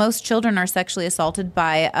most children are sexually assaulted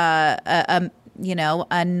by a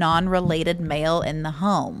non-related male in the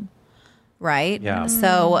home. Right? Yeah.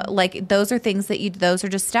 So those are things those are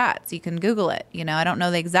just stats. You can Google it. I don't know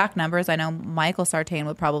the exact numbers. I know Michael Sartain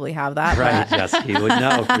would probably have that. Right. Yes, he would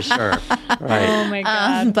know for sure. Right. Oh my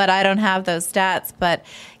God. But I don't have those stats. But,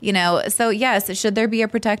 so yes, should there be a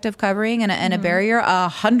protective covering and a barrier?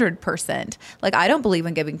 100%. I don't believe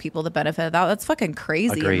in giving people the benefit of that. That's fucking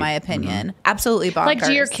crazy Agreed. in my opinion. Absolutely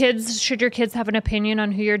bonkers. Should your kids have an opinion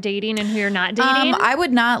on who you're dating and who you're not dating? I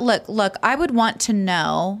would not look, I would want to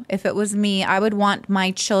know if it was me. I would want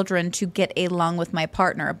my children to get along with my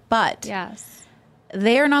partner, but yes,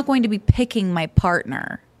 they are not going to be picking my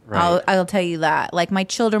partner. Right. I'll tell you that. My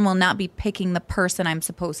children will not be picking the person I'm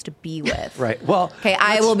supposed to be with. Right. Well, okay,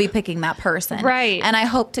 I will be picking that person. Right. And I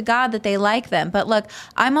hope to God that they like them. But look,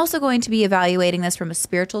 I'm also going to be evaluating this from a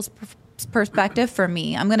spiritual perspective for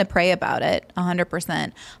me. I'm going to pray about it 100%.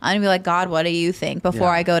 I'm going to be like, God, what do you think before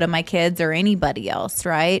I go to my kids or anybody else,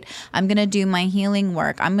 right? I'm going to do my healing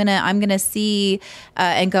work. I'm going to see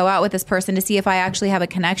and go out with this person to see if I actually have a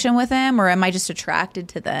connection with them or am I just attracted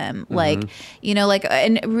to them? And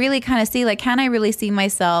really kind of see, can I really see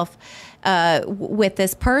myself with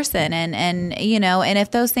this person? And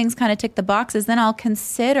if those things kind of tick the boxes, then I'll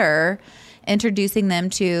consider introducing them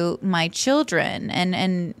to my children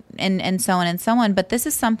and so on and so on. But this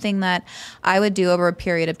is something that I would do over a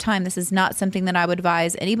period of time. This is not something that I would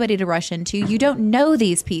advise anybody to rush into. You don't know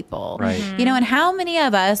these people. Right. And how many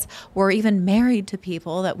of us were even married to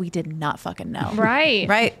people that we did not fucking know? Right.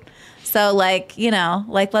 Right. So let's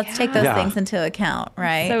take those things into account.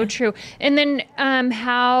 Right. So true. And then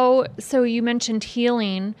so you mentioned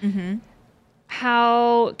healing. Mm-hmm.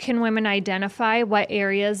 How can women identify what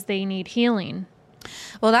areas they need healing?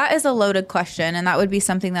 Well, that is a loaded question, and that would be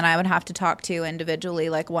something that I would have to talk to individually,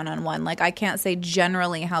 one-on-one. I can't say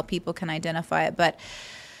generally how people can identify it, but,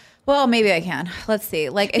 well, maybe I can. Let's see.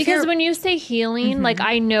 Because when you say healing, mm-hmm.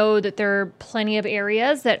 I know that there are plenty of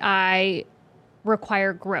areas that I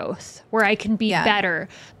require growth, where I can be better,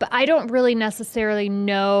 but I don't really necessarily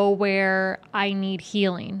know where I need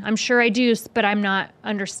healing. I'm sure I do, but I'm not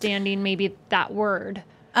understanding maybe that word.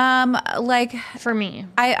 For me,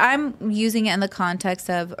 I'm using it in the context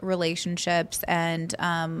of relationships and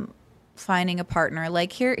finding a partner.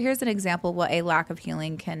 Here's an example of what a lack of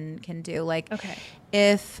healing can do.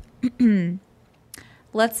 If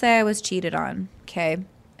let's say I was cheated on, okay,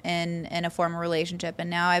 in a former relationship, and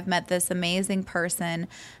now I've met this amazing person,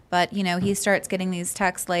 but he starts getting these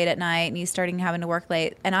texts late at night and he's starting having to work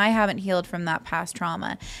late, and I haven't healed from that past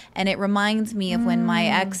trauma, and it reminds me of when my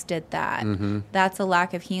ex did that. That's a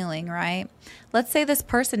lack of healing, right? Let's say this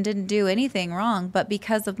person didn't do anything wrong, but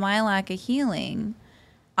because of my lack of healing,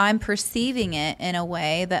 I'm perceiving it in a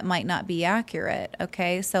way that might not be accurate,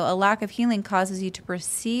 okay? So a lack of healing causes you to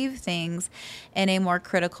perceive things in a more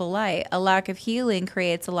critical light. A lack of healing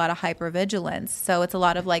creates a lot of hypervigilance. So it's a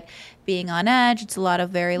lot of being on edge. It's a lot of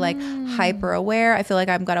very hyper aware. I feel like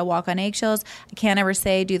I've got to walk on eggshells. I can't ever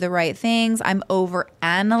do the right things. I'm over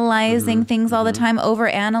analyzing things all the time. Over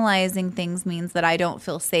analyzing things means that I don't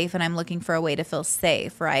feel safe and I'm looking for a way to feel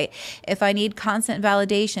safe, right? If I need constant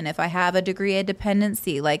validation, if I have a degree of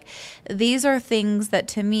dependency, these are things that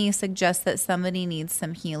to me suggest that somebody needs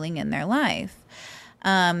some healing in their life.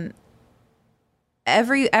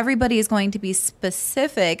 Everybody is going to be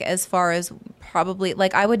specific as far as probably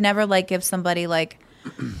I would never give somebody I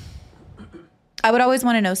would always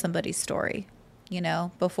want to know somebody's story,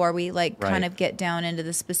 before we kind of get down into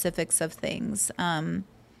the specifics of things.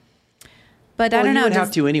 But But I don't know. You would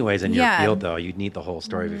have to anyways in your field, though. You'd need the whole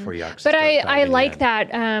story before you actually. But I like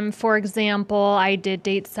that. For example, I did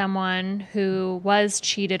date someone who was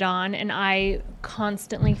cheated on, and I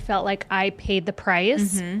constantly felt like I paid the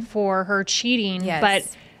price for her cheating. Yes.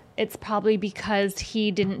 But it's probably because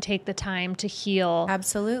he didn't take the time to heal.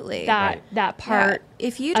 Absolutely. That part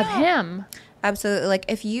if you of him. Absolutely. Like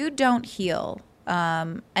if you don't heal.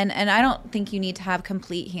 And I don't think you need to have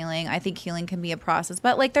complete healing. I think healing can be a process,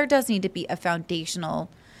 but like there does need to be a foundational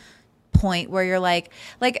point where you're like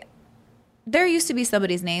there used to be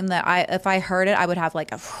somebody's name that if I heard it, I would have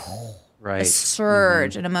like a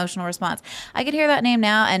surge, an emotional response. I could hear that name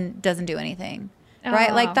now and doesn't do anything.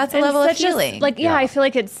 Right? Like that's a level of healing. I feel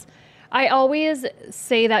like I always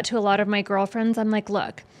say that to a lot of my girlfriends. I'm like,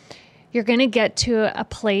 look, you're going to get to a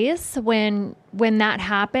place when that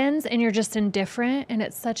happens and you're just indifferent, and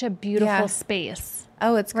it's such a beautiful space.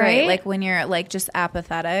 Oh, it's great. Right? Like when you're like just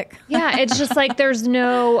apathetic. Yeah. It's just like, there's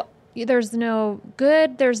no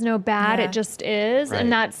good, there's no bad. It just is. Right.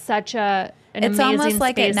 And that's such an it's almost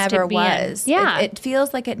like it never was. Yeah. It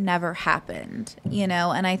feels like it never happened,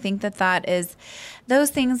 and I think that is, those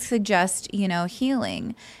things suggest,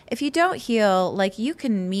 healing. If you don't heal, like you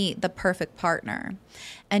can meet the perfect partner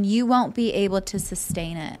and you won't be able to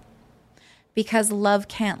sustain it because love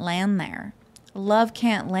can't land there. Love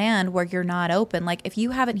can't land where you're not open. Like if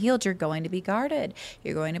you haven't healed, you're going to be guarded.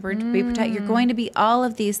 You're going to be protected. You're going to be all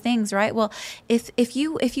of these things, right? Well, if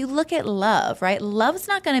you look at love, right? Love's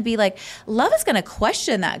not going to be like, love is going to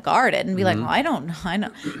question that guarded and be like, well, I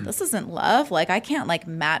know, this isn't love. Like I can't like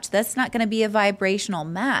match. That's not going to be a vibrational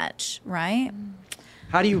match, right?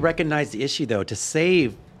 How do you recognize the issue though, to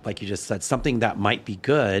save, like you just said, something that might be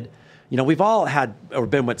good? We've all had or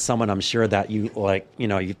been with someone, I'm sure, that you like,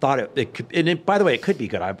 you thought it could, and by the way, it could be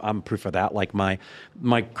good. I'm proof of that. Like my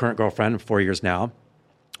current girlfriend, 4 years now,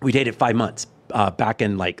 we dated 5 months back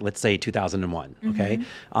in like, let's say 2001. Okay.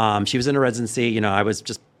 She was in a residency, I was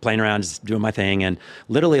just playing around, just doing my thing. And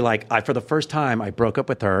literally like for the first time, I broke up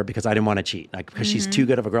with her because I didn't want to cheat, because she's too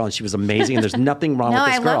good of a girl and she was amazing. And there's nothing wrong with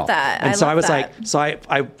this girl. I love that. And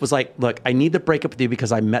I was like, look, I need to break up with you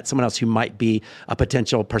because I met someone else who might be a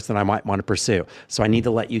potential person I might want to pursue. So I need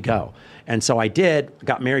to let you go. And so I did,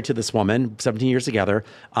 got married to this woman, 17 years together.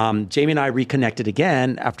 Jamie and I reconnected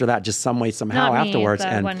again after that, just some way, somehow afterwards.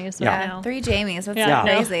 And 3 Jamies. That's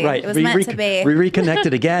crazy. Right. It was meant to be. We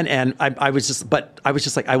reconnected again. And I was just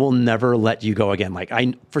like, I will never let you go again. Like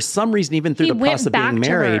for some reason, even through the process of being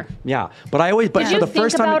married. Yeah. But for the first time. Did you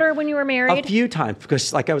think about her when you were married? A few times,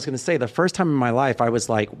 because like I was going to say, the first time in my life, I was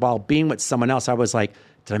like, while being with someone else, I was like,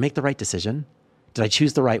 did I make the right decision? Did I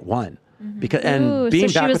choose the right one? Because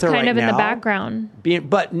being back with her right now, kind of in the background.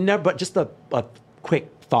 But just a quick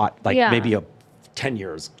thought, like maybe 10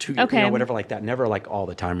 years, 2 years, whatever like that. Never like all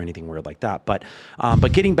the time or anything weird like that. But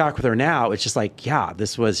getting back with her now, it's just like,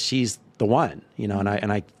 she's the one,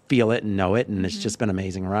 and I feel it and know it, and it's just been an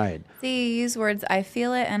amazing ride. See, you use words, I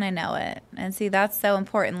feel it and I know it. And see, that's so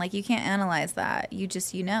important. Like you can't analyze that. You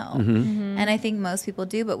just, know. And I think most people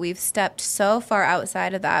do, but we've stepped so far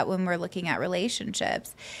outside of that when we're looking at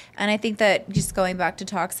relationships. And I think that just going back to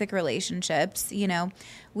toxic relationships,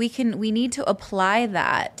 we need to apply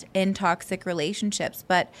that in toxic relationships,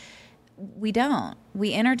 but we don't.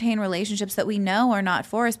 We entertain relationships that we know are not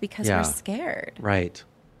for us because we're scared. Right.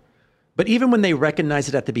 But even when they recognize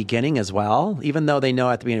it at the beginning as well, even though they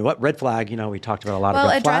know at the beginning, what red flag, we talked about a lot of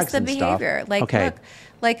red flags and stuff. Well, address the behavior. Like, look,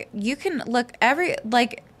 like you can look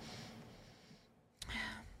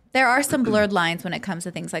there are some blurred lines when it comes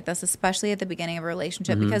to things like this, especially at the beginning of a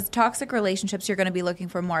relationship, because toxic relationships, you're going to be looking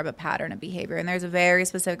for more of a pattern of behavior. And there's a very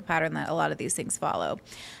specific pattern that a lot of these things follow.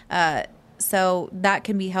 So that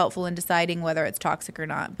can be helpful in deciding whether it's toxic or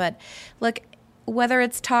not. But look, whether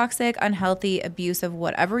it's toxic, unhealthy, abusive,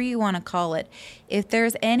 whatever you want to call it, if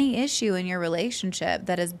there's any issue in your relationship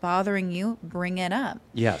that is bothering you, bring it up.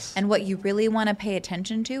 Yes. And what you really want to pay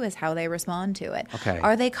attention to is how they respond to it. Okay.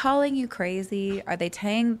 Are they calling you crazy? Are they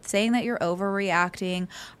saying that you're overreacting?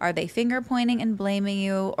 Are they finger pointing and blaming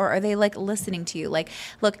you? Or are they like listening to you? Like,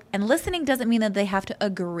 look, and listening doesn't mean that they have to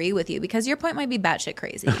agree with you, because your point might be batshit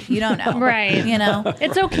crazy. You don't know. Right.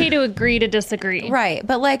 It's okay to agree to disagree. Right.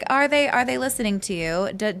 But like, are they listening to you?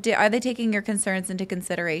 Are they taking your concerns into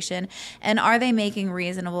consideration? And are they making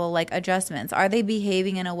reasonable like adjustments? Are they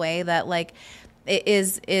behaving in a way that like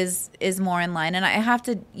is more in line? And I have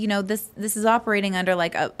to, this is operating under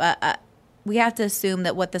like we have to assume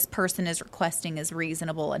that what this person is requesting is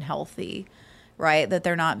reasonable and healthy. Right? That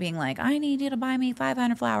they're not being like, I need you to buy me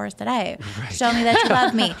 500 flowers today. Right. Show me that you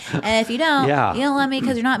love me. And if you don't, you don't love me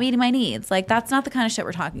because you're not meeting my needs. Like, that's not the kind of shit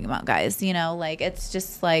we're talking about, guys. Like, it's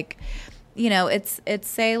just like, it's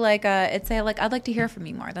say like I'd like to hear from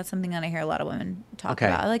you more. That's something that I hear a lot of women talk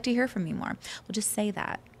about. I'd like to hear from you more. Well, just say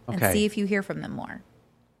that and see if you hear from them more.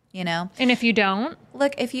 And if you don't,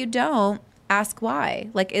 look, if you don't, ask why.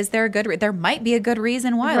 Like, is there a good? There might be a good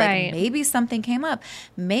reason why. Right. Like, maybe something came up.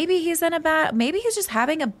 Maybe he's just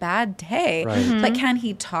having a bad day. Right. Mm-hmm. But can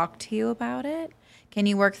he talk to you about it? Can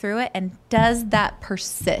you work through it? And does that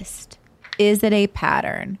persist? Is it a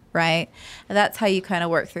pattern? Right. And that's how you kind of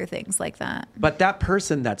work through things like that. But that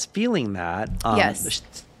person that's feeling that, yes.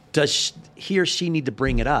 Does he or she need to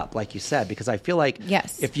bring it up, like you said? Because I feel like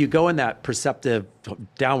if you go in that perceptive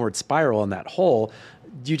downward spiral in that hole,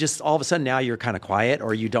 you just all of a sudden now you're kind of quiet,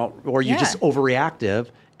 or you don't, or you're just overreactive,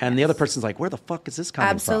 and the other person's like, "Where the fuck is this coming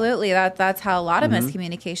from?" Absolutely, that's how a lot of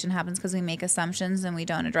miscommunication happens, because we make assumptions and we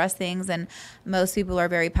don't address things, and most people are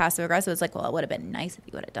very passive aggressive. It's like, well, it would have been nice if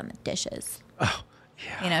you would have done the dishes. Oh.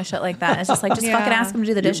 Yeah. Shit like that. It's just like, just fucking ask them to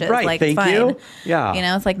do the dishes. Right, like, thank fine. you. Yeah.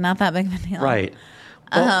 It's like not that big of a deal. Right.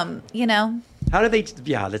 Well, how do they?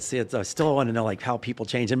 Yeah, let's see. I still want to know like how people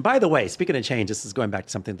change. And by the way, speaking of change, this is going back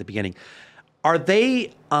to something at the beginning. Are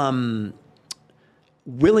they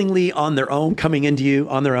willingly on their own coming into you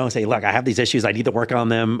on their own, say, "Look, I have these issues. I need to work on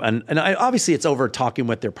them." And obviously, it's over talking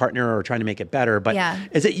with their partner or trying to make it better. But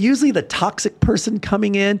is it usually the toxic person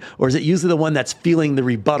coming in, or is it usually the one that's feeling the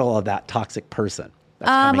rebuttal of that toxic person?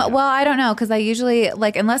 Well, I don't know, because I usually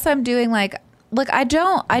unless I'm doing I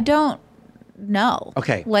don't. No.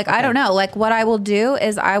 Okay. I don't know. What I will do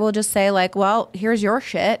is I will just say well, here's your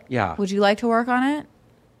shit. Yeah. Would you like to work on it?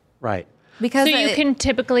 Right. Because so you can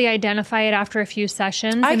typically identify it after a few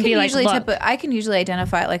sessions and be like, look. I can usually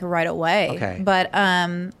identify it right away. Okay. But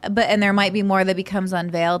and there might be more that becomes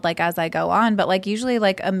unveiled as I go on. But usually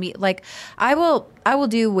I will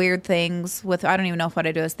do weird things with, I don't even know if what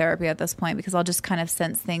I do is therapy at this point, because I'll just kind of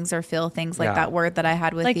sense things or feel things that word that I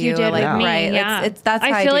had with you. You did with me. Right. Yeah. That's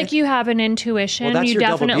how I feel like you have an intuition. Well, that's you your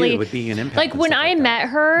definitely double with being an empath. When I met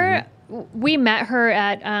her, we met her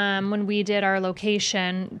at when we did our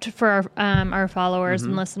location for our followers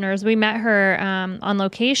and listeners. We met her on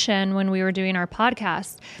location when we were doing our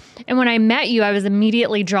podcast. And when I met you, I was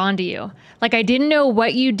immediately drawn to you. I didn't know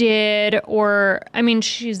what you did, or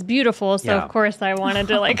she's beautiful, so of course I wanted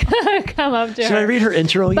to come up to her. Should I read her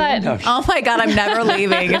intro again? Oh my God, I'm never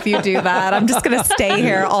leaving if you do that. I'm just gonna stay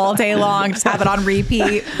here all day long, just have it on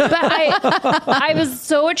repeat. But I was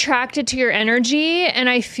so attracted to your energy, and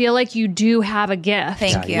I feel like you do have a gift.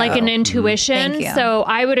 Thank you. An intuition. Thank you. So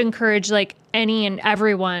I would encourage any and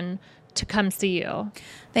everyone to come see you.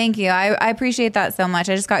 Thank you. I appreciate that so much.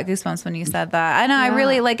 I just got goosebumps when you said that. I know. I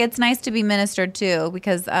really it's nice to be ministered to,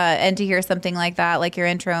 because and to hear something like that, like your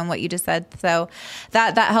intro and what you just said. So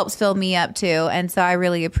that helps fill me up too. And so I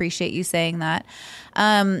really appreciate you saying that.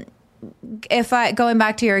 Going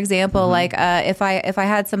back to your example, if I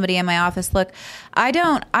had somebody in my office, look, I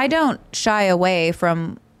don't shy away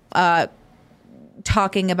from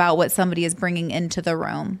talking about what somebody is bringing into the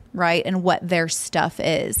room, right? And what their stuff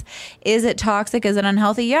is. Is it toxic? Is it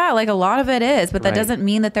unhealthy? Yeah, a lot of it is, but that doesn't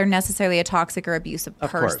mean that they're necessarily a toxic or abusive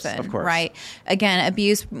person, of course. Right? Again,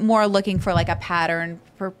 abuse, more looking for a pattern,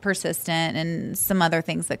 persistent, and some other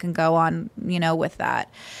things that can go on, with that.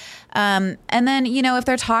 And then, if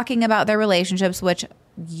they're talking about their relationships, which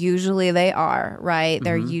usually they are, right?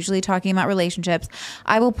 They're usually talking about relationships.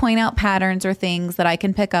 I will point out patterns or things that I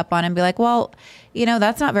can pick up on and be like, well,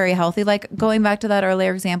 that's not very healthy. Going back to that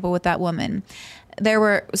earlier example with that woman, there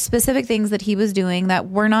were specific things that he was doing that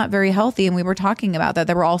were not very healthy, and we were talking about that.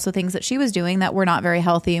 There were also things that she was doing that were not very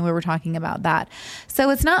healthy, and we were talking about that. So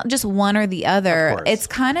it's not just one or the other. It's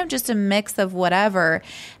kind of just a mix of whatever.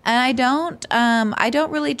 And I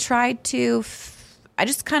don't really try to I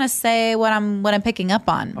just kind of say what I'm picking up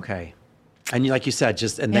on. Okay. And like you said,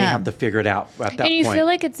 they have to figure it out at that point. And you feel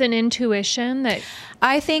like it's an intuition that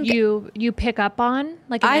I think you pick up on,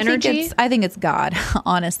 an energy? I think it's God,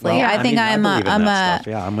 honestly. Well, I think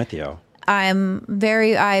I'm with you.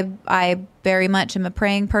 I very much am a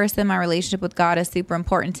praying person. My relationship with God is super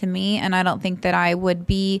important to me, and I don't think that I would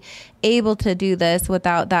be able to do this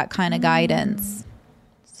without that kind of guidance.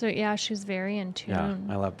 So yeah, she's very in tune. Yeah,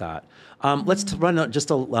 I love that. Let's run just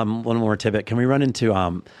one more tidbit. Can we run into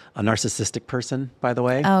a narcissistic person? By the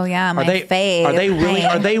way. Oh yeah, fave.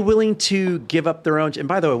 Are they willing to give up their own? And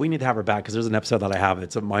by the way, we need to have her back, because there's an episode that I have.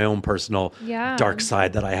 It's my own personal dark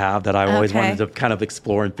side that I have that I always wanted to kind of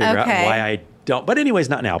explore and figure out why I don't. But anyways,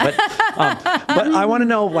 not now. But I want to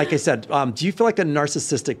know, like I said, do you feel like a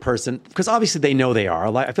narcissistic person? Because obviously they know they are.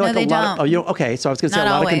 Like, I feel like a lot of, okay. So I was going to say a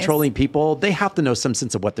lot of controlling people, they have to know some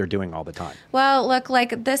sense of what they're doing all the time. Well, look,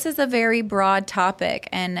 like this is a very broad topic,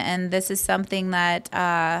 and this is something that,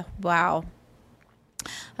 wow.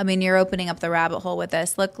 I mean, you're opening up the rabbit hole with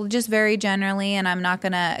this. Look, just very generally, and I'm not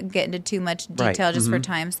going to get into too much detail just for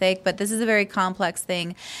time's sake, but this is a very complex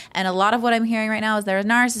thing. And a lot of what I'm hearing right now is they're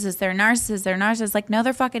narcissists, they're narcissists, they're narcissists. Like, no,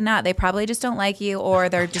 they're fucking not. They probably just don't like you, or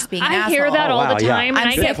they're just being an asshole. I hear that all the time, and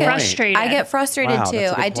I get frustrated. I get frustrated too.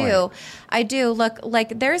 I do. Look,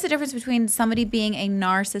 like there's a difference between somebody being a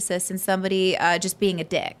narcissist and somebody just being a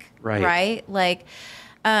dick. Right? Like,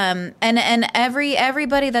 and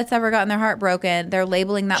everybody that's ever gotten their heart broken, they're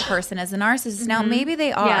labeling that person as a narcissist. Now, maybe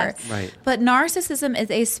they are, but narcissism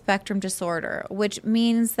is a spectrum disorder, which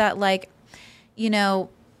means that, like, you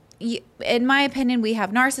know, in my opinion, we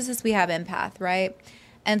have narcissists, we have empath, right?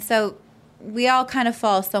 And so we all kind of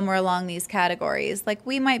fall somewhere along these categories. Like,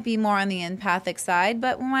 we might be more on the empathic side,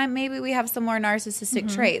 but maybe we have some more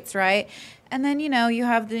narcissistic traits, right? And then, you know, you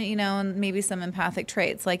have the, you know, maybe some empathic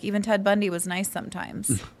traits. Like, even Ted Bundy was nice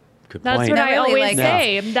sometimes. Good That's point. what I always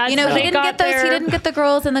say. That's you know, he didn't get those. He didn't get the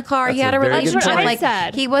girls in the car. He had a relationship.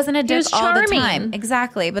 Like, he wasn't a dick all the time.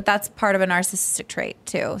 Exactly, but that's part of a narcissistic trait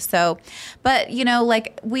too. So, but you know,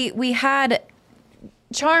 like we had.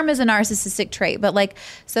 Charm is a narcissistic trait, but like,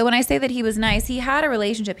 so when I say that he was nice, he had a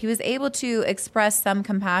relationship. He was able to express some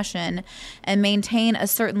compassion and maintain a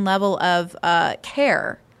certain level of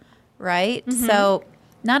care, right? So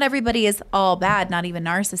not everybody is all bad, not even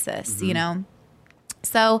narcissists, you know?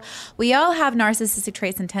 So we all have narcissistic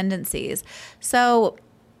traits and tendencies. So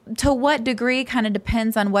to what degree kind of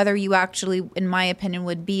depends on whether you actually, in my opinion,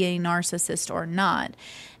 would be a narcissist or not.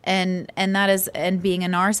 And that is, and being a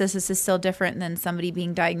narcissist is still different than somebody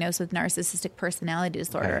being diagnosed with narcissistic personality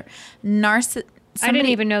disorder. I didn't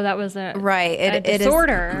even know that was a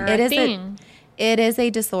disorder. It is a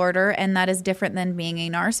disorder, and that is different than being a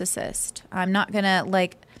narcissist. I'm not gonna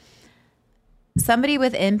like. Somebody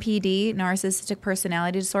with NPD, narcissistic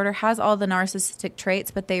personality disorder, has all the narcissistic traits,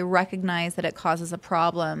 but they recognize that it causes a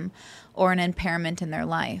problem or an impairment in their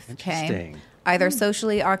life. Okay. Either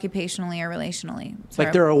socially, occupationally, or relationally.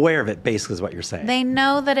 Like they're aware of it, basically, is what you're saying. They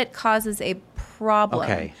know that it causes a problem.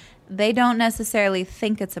 Okay. They don't necessarily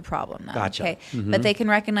think it's a problem, though. Gotcha. Okay? But they can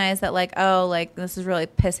recognize that, like, oh, like, this is really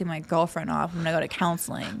pissing my girlfriend off. I'm going to go to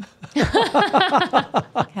counseling.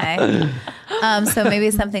 Okay? So maybe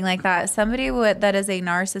something like that. Somebody that is a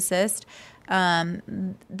narcissist,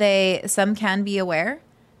 some can be aware,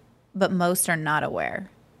 but most are not aware.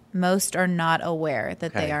 Most are not aware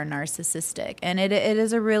that they are narcissistic. And it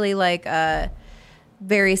is a really, like,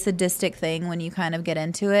 very sadistic thing when you kind of get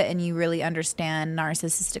into it and you really understand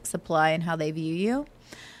narcissistic supply and how they view you.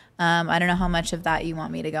 I don't know how much of that you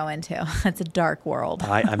want me to go into. It's a dark world.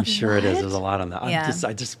 I'm sure it is. There's a lot on that. Yeah.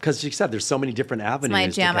 I just because you said there's so many different avenues.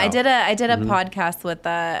 It's my jam. I did a podcast with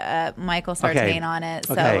Michael Sartain on it,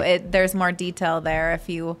 so there's more detail there if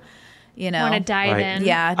you. You know, want to dive in.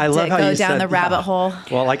 Yeah, I love how go you down said, the rabbit hole.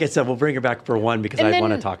 Well, like I said, we'll bring her back for one because I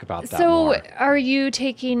want to talk about that more. So are you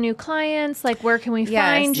taking new clients? Like, where can we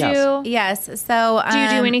find you? Yes. So do you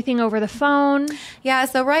do anything over the phone? Yeah.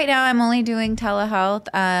 So right now I'm only doing telehealth.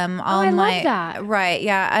 I love that. Right.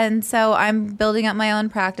 Yeah. And so I'm building up my own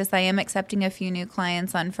practice. I am accepting a few new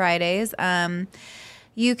clients on Fridays.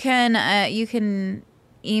 You can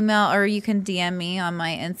email or you can DM me on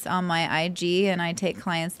my IG and I take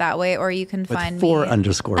clients that way, or you can find me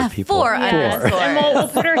 4_ people. 4_ And we'll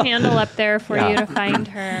put her handle up there for you to find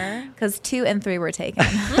her, because 2 and 3 were taken.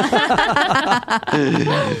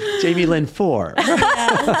 Jamie Lynn 4.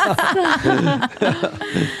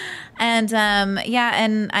 And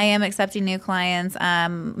and I am accepting new clients.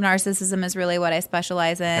 Narcissism is really what I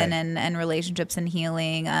specialize in, and relationships and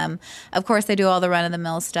healing. Of course, I do all the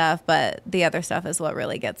run-of-the-mill stuff, but the other stuff is what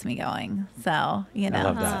really gets me going. So, you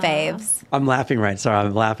know, it's faves. I'm laughing, right? Sorry,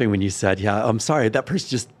 I'm laughing when you said, I'm sorry, that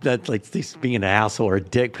person that's like being an asshole or a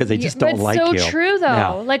dick because they just don't like you. It's so true, though. Yeah.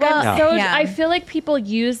 Like, I feel like people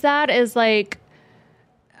use that as like,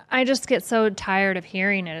 I just get so tired of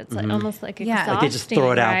hearing it. It's like almost like exhausting. Like they just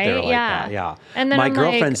throw it out there like that. Yeah. And then my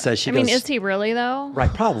girlfriend says she goes, is he really though?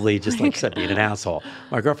 Right, probably just like said being an asshole.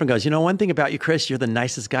 My girlfriend goes, one thing about you, Chris, you're the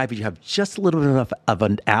nicest guy, but you have just a little bit of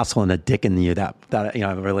an asshole and a dick in you that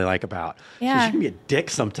I really like about. Yeah. You can be a dick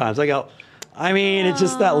sometimes. I go, it's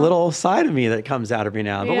just that little side of me that comes out every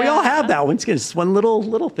now and then. But we all have that one. It's just one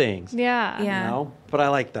little thing. Yeah. Yeah. But I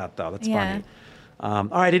like that though. That's funny. All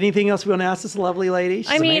right. Anything else we want to ask this lovely lady?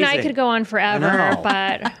 She's amazing. I could go on forever,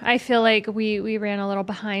 but I feel like we ran a little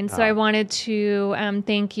behind. So I wanted to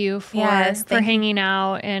thank you for hanging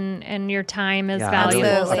out, and your time is valuable.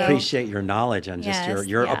 I really appreciate your knowledge and just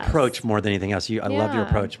your approach more than anything else. I love your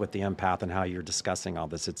approach with the empath and how you're discussing all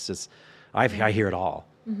this. It's just, I hear it all.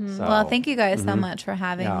 Mm-hmm. So, well, thank you guys so much for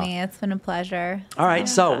having me. It's been a pleasure. All right.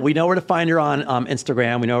 So we know where to find her on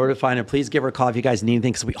Instagram. We know where to find her. Please give her a call if you guys need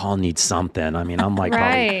anything, because we all need something. I mean, I'm like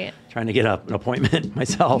probably trying to get an appointment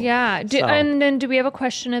myself. Yeah. And then do we have a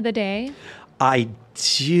question of the day? I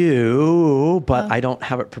do, but I don't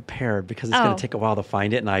have it prepared because it's going to take a while to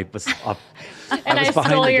find it. And I was up. And I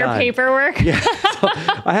stole your paperwork. Yeah, so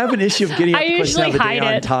I have an issue of getting up the question of the day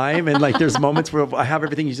on time, and like there's moments where I have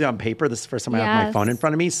everything usually on paper. This is the first time I have my phone in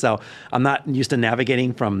front of me, so I'm not used to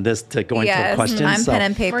navigating from this to going to a question. I'm pen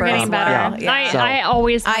and paper. We're getting better. I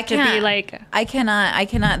always have to be like, I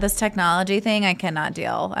cannot. This technology thing, I cannot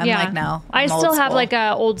deal. I'm like, no. I still have like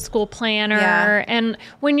a old school planner, and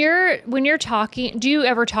when you're talking, do you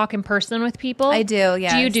ever talk in person with people? I do.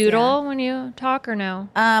 Yeah. Do you doodle when you talk or no?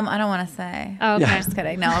 I don't want to say. Oh, okay. Just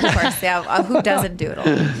kidding. No, of course. Yeah. Who doesn't doodle?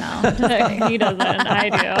 No. He doesn't. I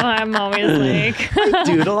do. I'm always like. I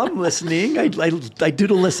doodle. I'm listening. I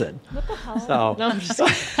doodle listen. What the hell? So no, I'm just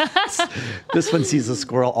this one sees a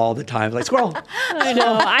squirrel all the time. Like, squirrel.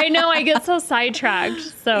 I know. I get so sidetracked.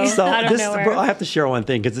 So out of nowhere. I have to share one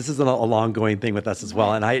thing because this is a long going thing with us as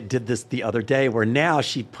well. And I did this the other day where now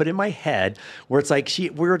she put in my head where it's like we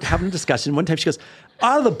were having a discussion. One time she goes,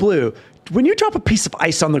 out of the blue, when you drop a piece of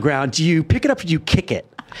ice on the ground, do you pick it up or do you kick it?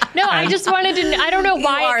 No, I just wanted to, I don't know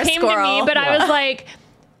why it came to me, but I was like,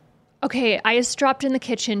 okay, ice dropped in the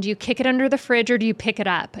kitchen. Do you kick it under the fridge or do you pick it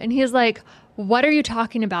up? And he's like, what are you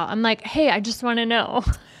talking about? I'm like, hey, I just want to know.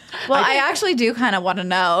 Well, I actually do kind of want to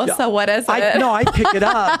know. So what is it? I pick it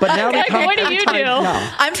up, but now what do you do? No.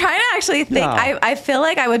 I'm trying to actually think. No. I feel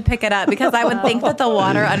like I would pick it up because I would think that the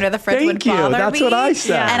water under the fridge would bother me. That's what I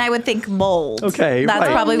said. And I would think mold. Okay, that's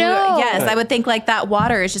probably yes. I would think like that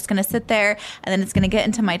water is just going to sit there and then it's going to get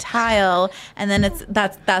into my tile and then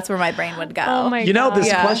that's where my brain would go. Oh my God.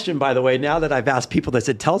 This question, by the way, now that I've asked people this,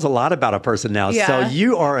 it tells a lot about a person now. Yeah. So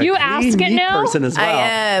you are a clean, neat person as well. I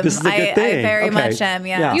am. This is a good thing. I very much am.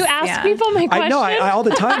 Yeah. You ask people my question. I know, I all the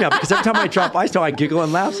time now, because every time I drop ice, I giggle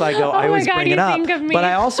and laugh. So I go, I always bring it up. But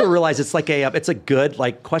I also realize it's like it's a good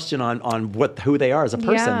question on who they are as a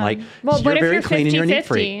person. Yeah. Like, well, you're very 50, clean and you're 50? neat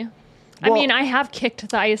free. I mean, I have kicked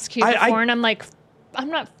the ice cube before, and I'm like, I'm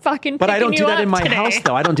not fucking. But I don't do that in my today. house,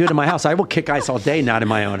 though. I don't do it in my house. I will kick ice all day, not in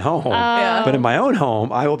my own home. But in my own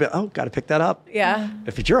home, I will be. Oh, got to pick that up. Yeah.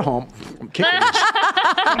 If it's your home, I'm kicking.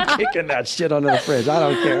 I'm kicking that shit under the fridge. I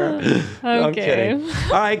don't care. Okay. I'm kidding.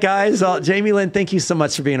 All right, guys. Jamie Lynn, thank you so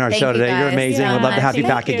much for being on our show today. You're amazing. We'd love to have you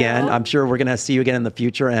back again. I'm sure we're going to see you again in the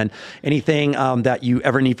future. And anything that you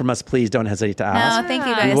ever need from us, please don't hesitate to ask. No, thank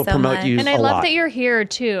you guys. We will promote you. And I love that you're here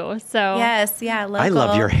too. So yes, yeah, I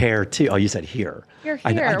love your hair too. Oh, you said here. You're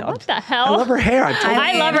here. What the hell? I love her hair.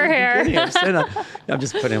 I love her hair. I'm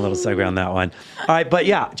just putting a little segue on that one. All right, but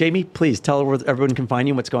yeah, Jamie, please tell where everyone can find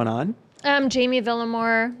you and what's going on. Jamie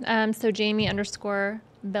Villamore. So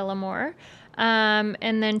Jamie_Villamore.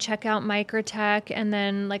 And then check out Microtech. And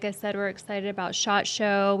then, like I said, we're excited about SHOT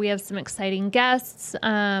Show. We have some exciting guests.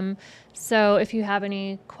 So if you have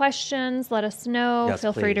any questions, let us know. Yes,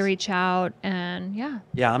 Feel free to reach out. And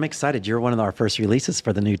yeah, I'm excited. You're one of our first releases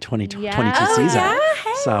for the new 2022 Yeah. season. Yeah.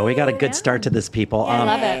 Hey. So we got a good start to this, people. I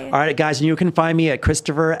love it. All right, guys, and you can find me at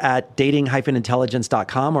Christopher at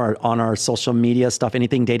dating-intelligence.com or on our social media stuff,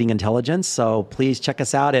 anything dating intelligence. So please check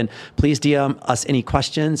us out and please DM us any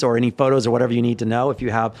questions or any photos or whatever you need to know. If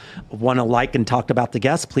you want to like and talk about the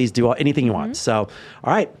guests, please do anything you want. So,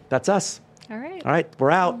 all right, that's us. All right. All right,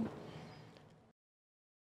 we're out.